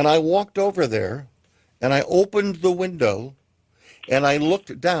 and I walked over there, and I opened the window, and I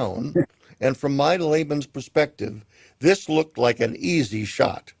looked down, and from my layman's perspective, this looked like an easy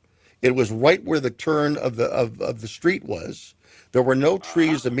shot. It was right where the turn of the street was. There were no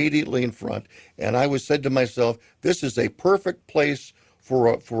trees immediately in front, and I said to myself, this is a perfect place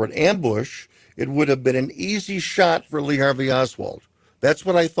for an ambush. It would have been an easy shot for Lee Harvey Oswald. That's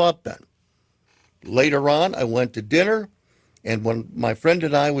what I thought then. Later on, I went to dinner, and when my friend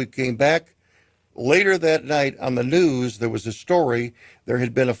and we came back, later that night on the news, there was a story. There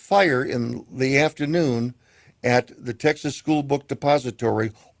had been a fire in the afternoon at the Texas School Book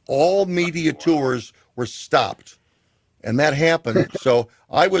Depository. All media tours were stopped. And that happened. So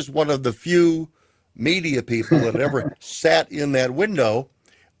I was one of the few media people that ever sat in that window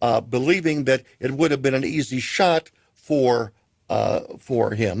believing that it would have been an easy shot for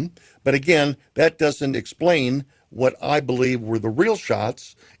him. But again, that doesn't explain what I believe were the real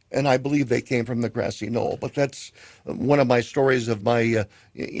shots, and I believe they came from the grassy knoll. But that's one of my stories of my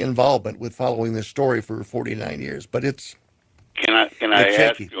involvement with following this story for 49 years. But it's Can I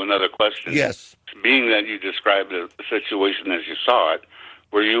ask you another question? Yes. Being that you described the situation as you saw it,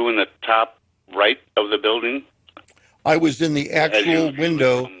 were you in the top right of the building? I was in the actual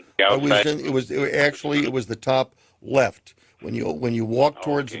window. I was in. It was the top left. When you walk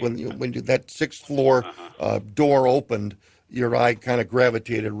towards when that sixth floor door opened, your eye kind of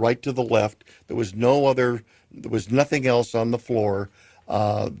gravitated right to the left. There was nothing else on the floor.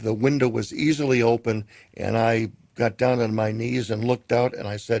 The window was easily open, and I got down on my knees and looked out, and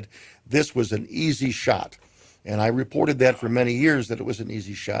I said, this was an easy shot. And I reported that for many years, that it was an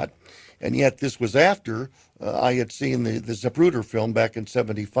easy shot. And yet this was after I had seen the Zapruder film back in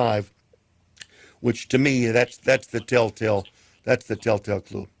 '75, which to me, that's the telltale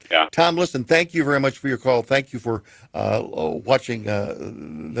clue. Yeah. Tom, listen, thank you very much for your call. Thank you for watching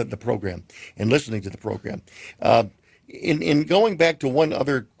the program and listening to the program. In going back to one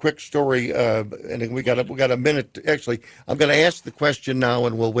other quick story, and we got a minute. Actually, I'm going to ask the question now,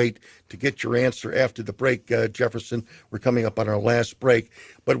 and we'll wait to get your answer after the break, Jefferson. We're coming up on our last break,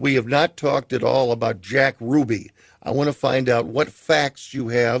 but we have not talked at all about Jack Ruby. I want to find out what facts you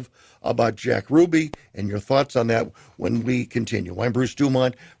have about Jack Ruby and your thoughts on that when we continue. I'm Bruce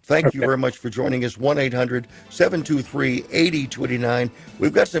Dumont. Thank you very much for joining us. 1-800-723-8289.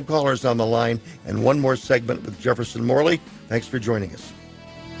 We've got some callers on the line and one more segment with Jefferson Morley. Thanks for joining us.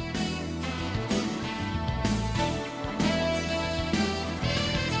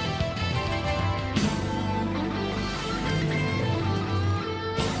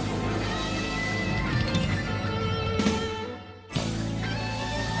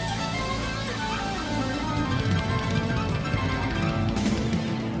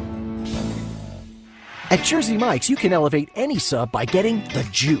 At Jersey Mike's, you can elevate any sub by getting the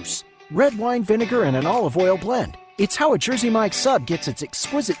juice. Red wine vinegar and an olive oil blend. It's how a Jersey Mike's sub gets its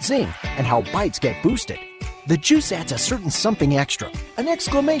exquisite zing and how bites get boosted. The juice adds a certain something extra, an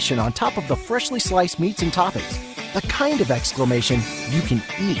exclamation on top of the freshly sliced meats and toppings. The kind of exclamation you can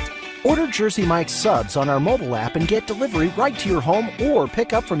eat. Order Jersey Mike's subs on our mobile app and get delivery right to your home or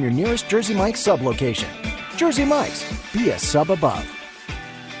pick up from your nearest Jersey Mike's sub location. Jersey Mike's, be a sub above.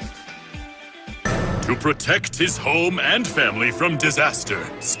 To protect his home and family from disaster,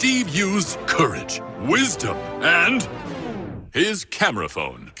 Steve used courage, wisdom, and his camera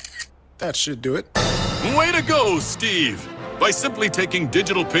phone. That should do it. Way to go, Steve! By simply taking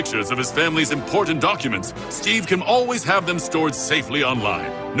digital pictures of his family's important documents, Steve can always have them stored safely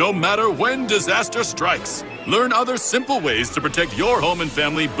online, no matter when disaster strikes. Learn other simple ways to protect your home and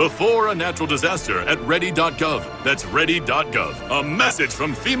family before a natural disaster at ready.gov. That's ready.gov. A message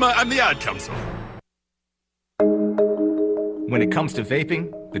from FEMA and the Ad Council. When it comes to vaping,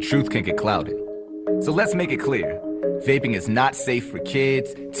 the truth can get clouded. So let's make it clear. Vaping is not safe for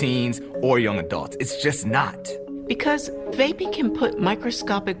kids, teens, or young adults. It's just not. Because vaping can put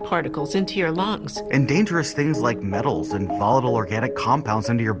microscopic particles into your lungs. And dangerous things like metals and volatile organic compounds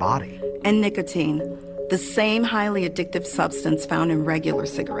into your body. And nicotine, the same highly addictive substance found in regular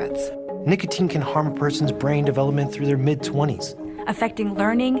cigarettes. Nicotine can harm a person's brain development through their mid-20s. Affecting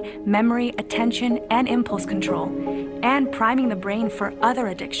learning, memory, attention, and impulse control, and priming the brain for other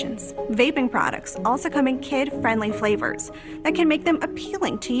addictions. Vaping products also come in kid-friendly flavors that can make them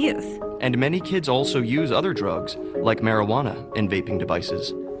appealing to youth. And many kids also use other drugs, like marijuana, in vaping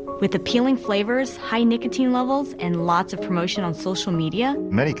devices. With appealing flavors, high nicotine levels, and lots of promotion on social media,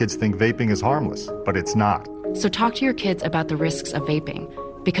 many kids think vaping is harmless, but it's not. So talk to your kids about the risks of vaping,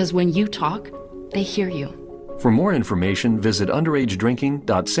 because when you talk, they hear you. For more information, visit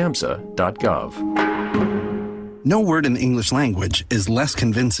underagedrinking.samhsa.gov. No word in the English language is less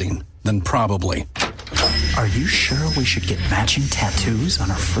convincing than probably. Are you sure we should get matching tattoos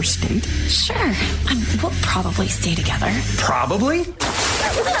on our first date? Sure. We'll probably stay together. Probably?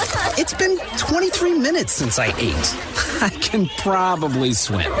 It's been 23 minutes since I ate. I can probably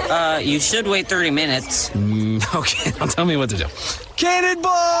swim. You should wait 30 minutes. Okay, now tell me what to do. Cannonball!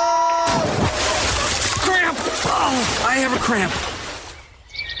 Cramp! Oh, I have a cramp.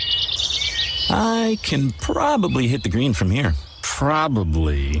 I can probably hit the green from here.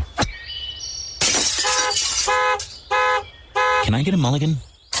 Probably. Can I get a mulligan?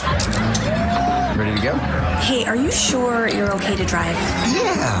 Ready to go? Hey, are you sure you're okay to drive?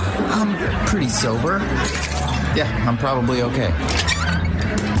 Yeah, I'm pretty sober. Yeah, I'm probably okay.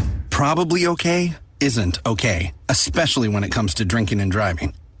 Probably okay isn't okay, especially when it comes to drinking and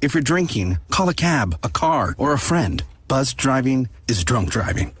driving. If you're drinking, call a cab, a car, or a friend. Buzzed driving is drunk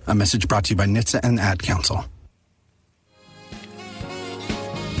driving. A message brought to you by NHTSA and the Ad Council.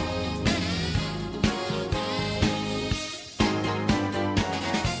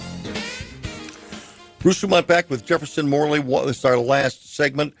 Bruce Dumont back with Jefferson Morley. This is our last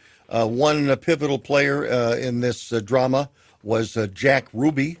segment. One pivotal player in this drama was Jack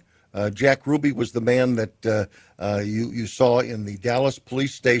Ruby. Jack Ruby was the man that you saw in the Dallas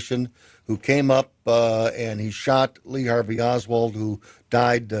police station who came up and he shot Lee Harvey Oswald, who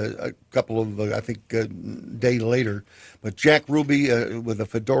died a couple of, I think, day later. But Jack Ruby, with a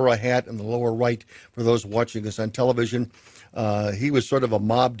fedora hat in the lower right, for those watching this on television, he was sort of a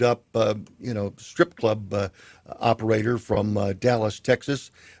mobbed-up, strip club operator from Dallas,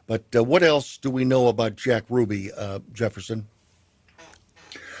 Texas. But what else do we know about Jack Ruby, Jefferson?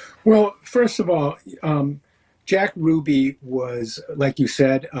 Well, first of all, Jack Ruby was, like you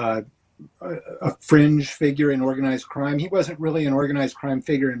said, a fringe figure in organized crime. He wasn't really an organized crime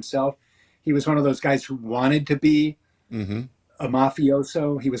figure himself. He was one of those guys who wanted to be a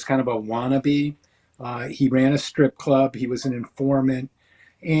mafioso. He was kind of a wannabe. He ran a strip club. He was an informant.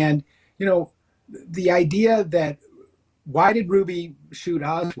 And, the idea that, why did Ruby shoot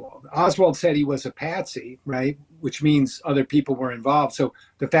Oswald? Oswald said he was a patsy, right? Which means other people were involved. So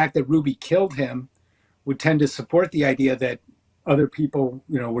the fact that Ruby killed him would tend to support the idea that other people,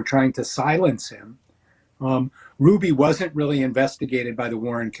 were trying to silence him. Ruby wasn't really investigated by the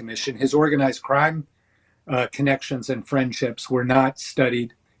Warren Commission. His organized crime connections and friendships were not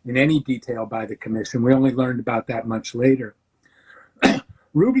studied in any detail by the commission. We only learned about that much later.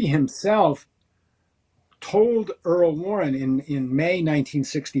 Ruby himself told Earl Warren in May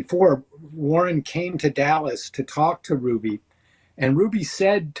 1964, Warren came to Dallas to talk to Ruby. And Ruby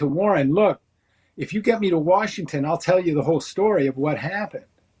said to Warren, look, if you get me to Washington, I'll tell you the whole story of what happened.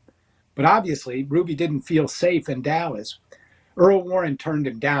 But obviously, Ruby didn't feel safe in Dallas. Earl Warren turned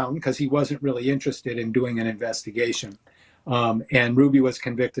him down because he wasn't really interested in doing an investigation. And Ruby was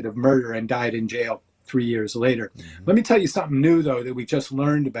convicted of murder and died in jail 3 years later. Let me tell you something new, though, that we just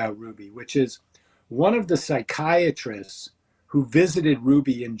learned about Ruby, which is one of the psychiatrists who visited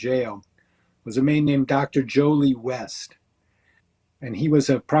Ruby in jail was a man named Dr. Jolie West. And he was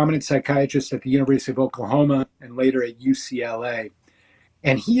a prominent psychiatrist at the University of Oklahoma and later at UCLA.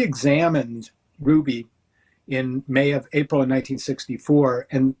 And he examined Ruby in April of 1964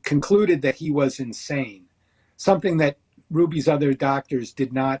 and concluded that he was insane, something that Ruby's other doctors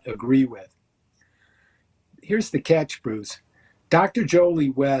did not agree with. Here's the catch, Bruce. Dr. Jolie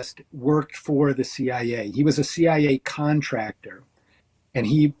West worked for the CIA. He was a CIA contractor, and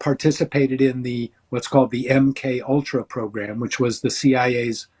he participated in what's called the MK Ultra program, which was the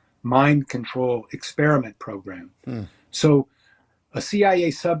CIA's mind control experiment program. So a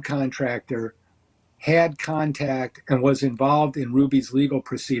CIA subcontractor had contact and was involved in Ruby's legal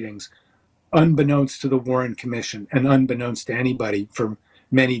proceedings, unbeknownst to the Warren Commission and unbeknownst to anybody for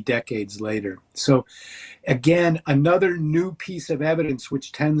many decades later. So again, another new piece of evidence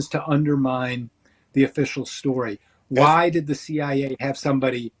which tends to undermine the official story. Why did the CIA have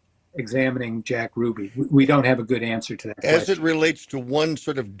somebody examining Jack Ruby? We don't have a good answer to that As question. it relates to one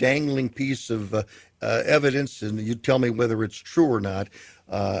sort of dangling piece of evidence, and you tell me whether it's true or not,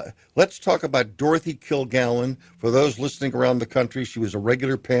 let's talk about Dorothy Kilgallen. For those listening around the country, she was a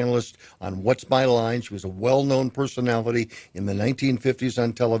regular panelist on What's My Line. She was a well-known personality in the 1950s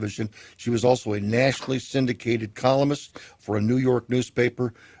on television. She was also a nationally syndicated columnist for a New York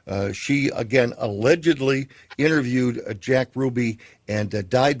newspaper. She, again, allegedly interviewed Jack Ruby and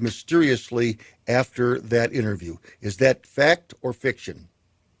died mysteriously after that interview. Is that fact or fiction?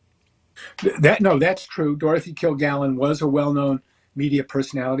 No, that's true. Dorothy Kilgallen was a well-known media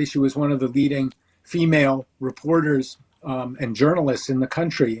personality. She was one of the leading female reporters and journalists in the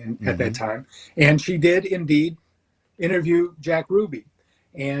country at that time. And she did indeed interview Jack Ruby.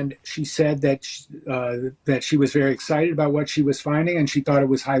 And she said that she was very excited about what she was finding, and she thought it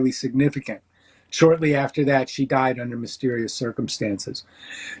was highly significant. Shortly after that, she died under mysterious circumstances.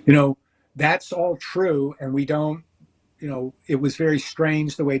 That's all true, and we don't, it was very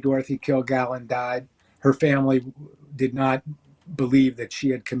strange the way Dorothy Kilgallen died. Her family did not believe that she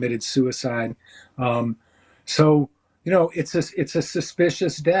had committed suicide. So it's a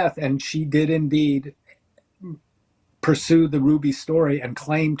suspicious death, and she did indeed pursue the Ruby story and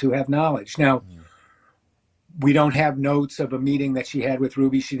claim to have knowledge. Now, we don't have notes of a meeting that she had with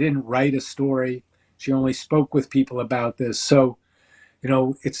Ruby. She didn't write a story. She only spoke with people about this. So,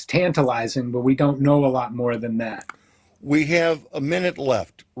 it's tantalizing, but we don't know a lot more than that. We have a minute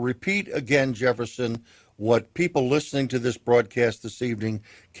left. Repeat again, Jefferson, what people listening to this broadcast this evening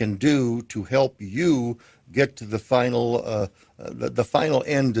can do to help you get to the final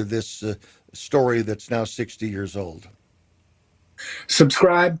end of this story that's now 60 years old.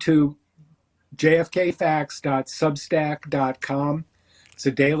 Subscribe to jfkfacts.substack.com. It's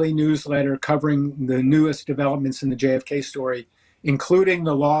a daily newsletter covering the newest developments in the JFK story, including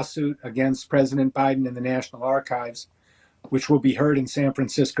the lawsuit against President Biden and the National Archives, which will be heard in San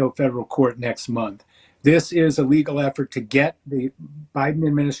Francisco federal court next month. This is a legal effort to get the Biden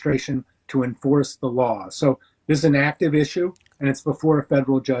administration to enforce the law. So this is an active issue, and it's before a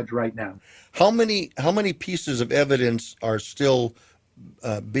federal judge right now. How many pieces of evidence are still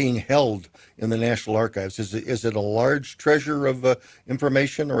being held in the National Archives? Is it a large treasure of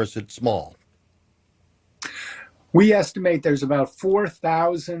information, or is it small? We estimate there's about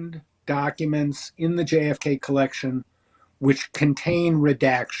 4,000 documents in the JFK collection which contain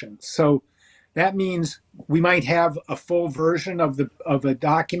redactions. So that means we might have a full version of a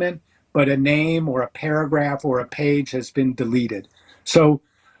document, but a name or a paragraph or a page has been deleted. So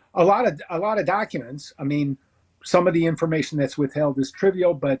a lot of documents, I mean, some of the information that's withheld is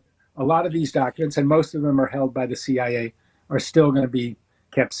trivial, but a lot of these documents, and most of them are held by the CIA, are still going to be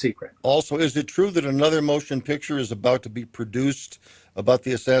kept secret. Also, is it true that another motion picture is about to be produced about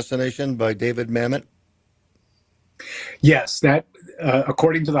the assassination by David Mamet? Yes, that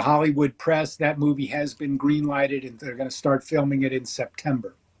according to the Hollywood Press, that movie has been green-lighted, and they're going to start filming it in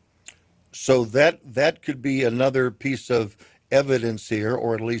September. So that could be another piece of evidence here,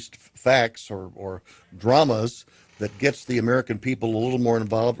 or at least facts or dramas that gets the American people a little more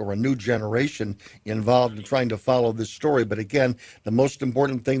involved, or a new generation involved in trying to follow this story. But again, the most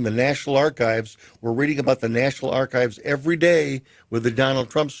important thing, the National Archives, we're reading about the National Archives every day with the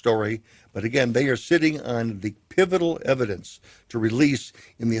Donald Trump story. But again, they are sitting on the pivotal evidence to release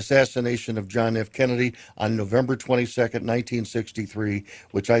in the assassination of John F. Kennedy on November 22nd, 1963,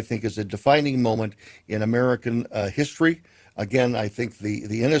 which I think is a defining moment in American history. Again, I think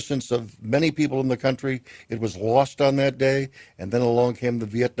the innocence of many people in the country, it was lost on that day. And then along came the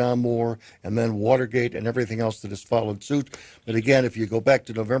Vietnam War, and then Watergate, and everything else that has followed suit. But again, if you go back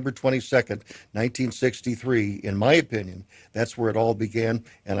to November 22nd, 1963, in my opinion, that's where it all began.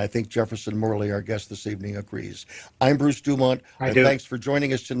 And I think Jefferson Morley, our guest this evening, agrees. I'm Bruce Dumont. Thanks for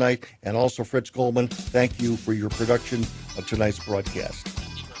joining us tonight. And also Fritz Coleman, thank you for your production of tonight's broadcast.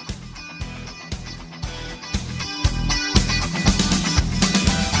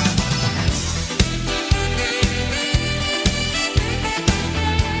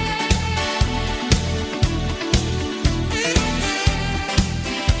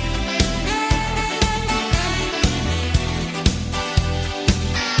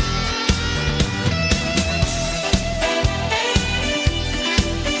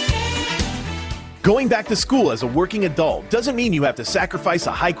 Going back to school as a working adult doesn't mean you have to sacrifice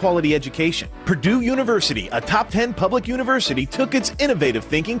a high-quality education. Purdue University, a top 10 public university, took its innovative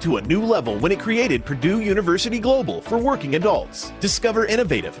thinking to a new level when it created Purdue University Global for working adults. Discover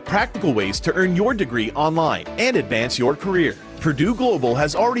innovative, practical ways to earn your degree online and advance your career. Purdue Global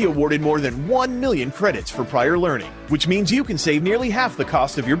has already awarded more than 1 million credits for prior learning, which means you can save nearly half the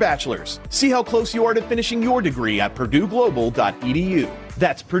cost of your bachelor's. See how close you are to finishing your degree at purdueglobal.edu.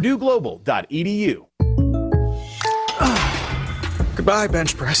 That's purdueglobal.edu. Goodbye,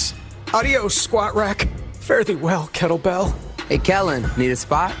 bench press. Adios, squat rack. Fare thee well, kettlebell. Hey, Kellen, need a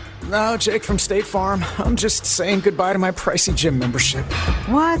spot? No, Jake from State Farm. I'm just saying goodbye to my pricey gym membership.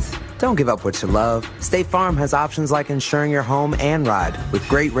 What? Don't give up what you love. State Farm has options like insuring your home and ride, with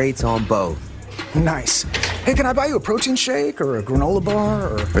great rates on both. Nice. Hey, can I buy you a protein shake or a granola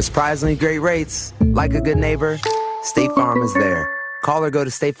bar? For surprisingly great rates, like a good neighbor, State Farm is there. Call or go to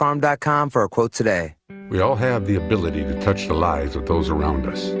statefarm.com for a quote today. We all have the ability to touch the lives of those around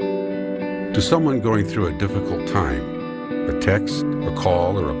us. To someone going through a difficult time, a text, a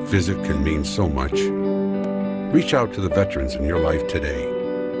call, or a visit can mean so much. Reach out to the veterans in your life today.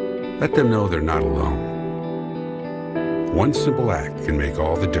 Let them know they're not alone. One simple act can make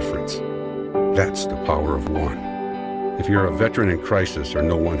all the difference. That's the power of one. If you're a veteran in crisis or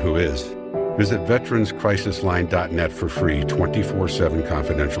know one who is, visit veteranscrisisline.net for free 24/7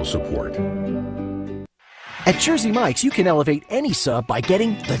 confidential support. At Jersey Mike's, you can elevate any sub by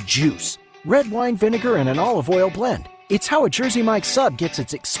getting the juice. Red wine vinegar and an olive oil blend. It's how a Jersey Mike's sub gets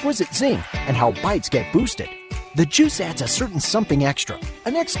its exquisite zing and how bites get boosted. The juice adds a certain something extra,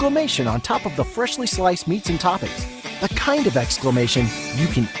 an exclamation on top of the freshly sliced meats and toppings. The kind of exclamation you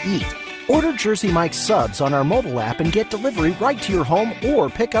can eat. Order Jersey Mike's subs on our mobile app and get delivery right to your home or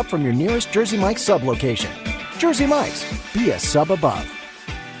pick up from your nearest Jersey Mike's sub location. Jersey Mike's, be a sub above.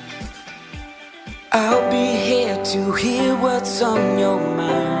 I'll be here to hear what's on your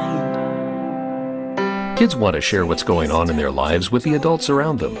mind. Kids want to share what's going on in their lives with the adults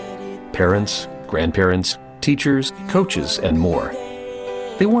around them. Parents, grandparents, teachers, coaches, and more.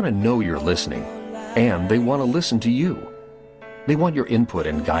 They want to know you're listening, and they want to listen to you. They want your input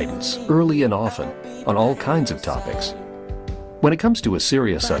and guidance, early and often, on all kinds of topics. When it comes to a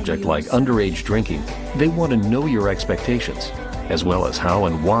serious subject like underage drinking, they want to know your expectations, as well as how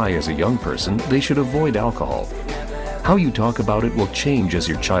and why as a young person they should avoid alcohol. How you talk about it will change as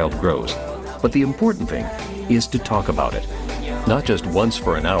your child grows, but the important thing is to talk about it. Not just once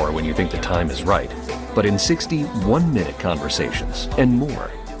for an hour when you think the time is right, but in 60 one-minute conversations and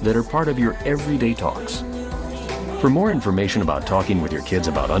more that are part of your everyday talks. For more information about talking with your kids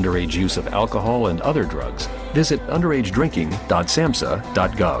about underage use of alcohol and other drugs, visit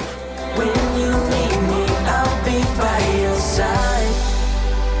underagedrinking.samhsa.gov. When you need me, I'll be by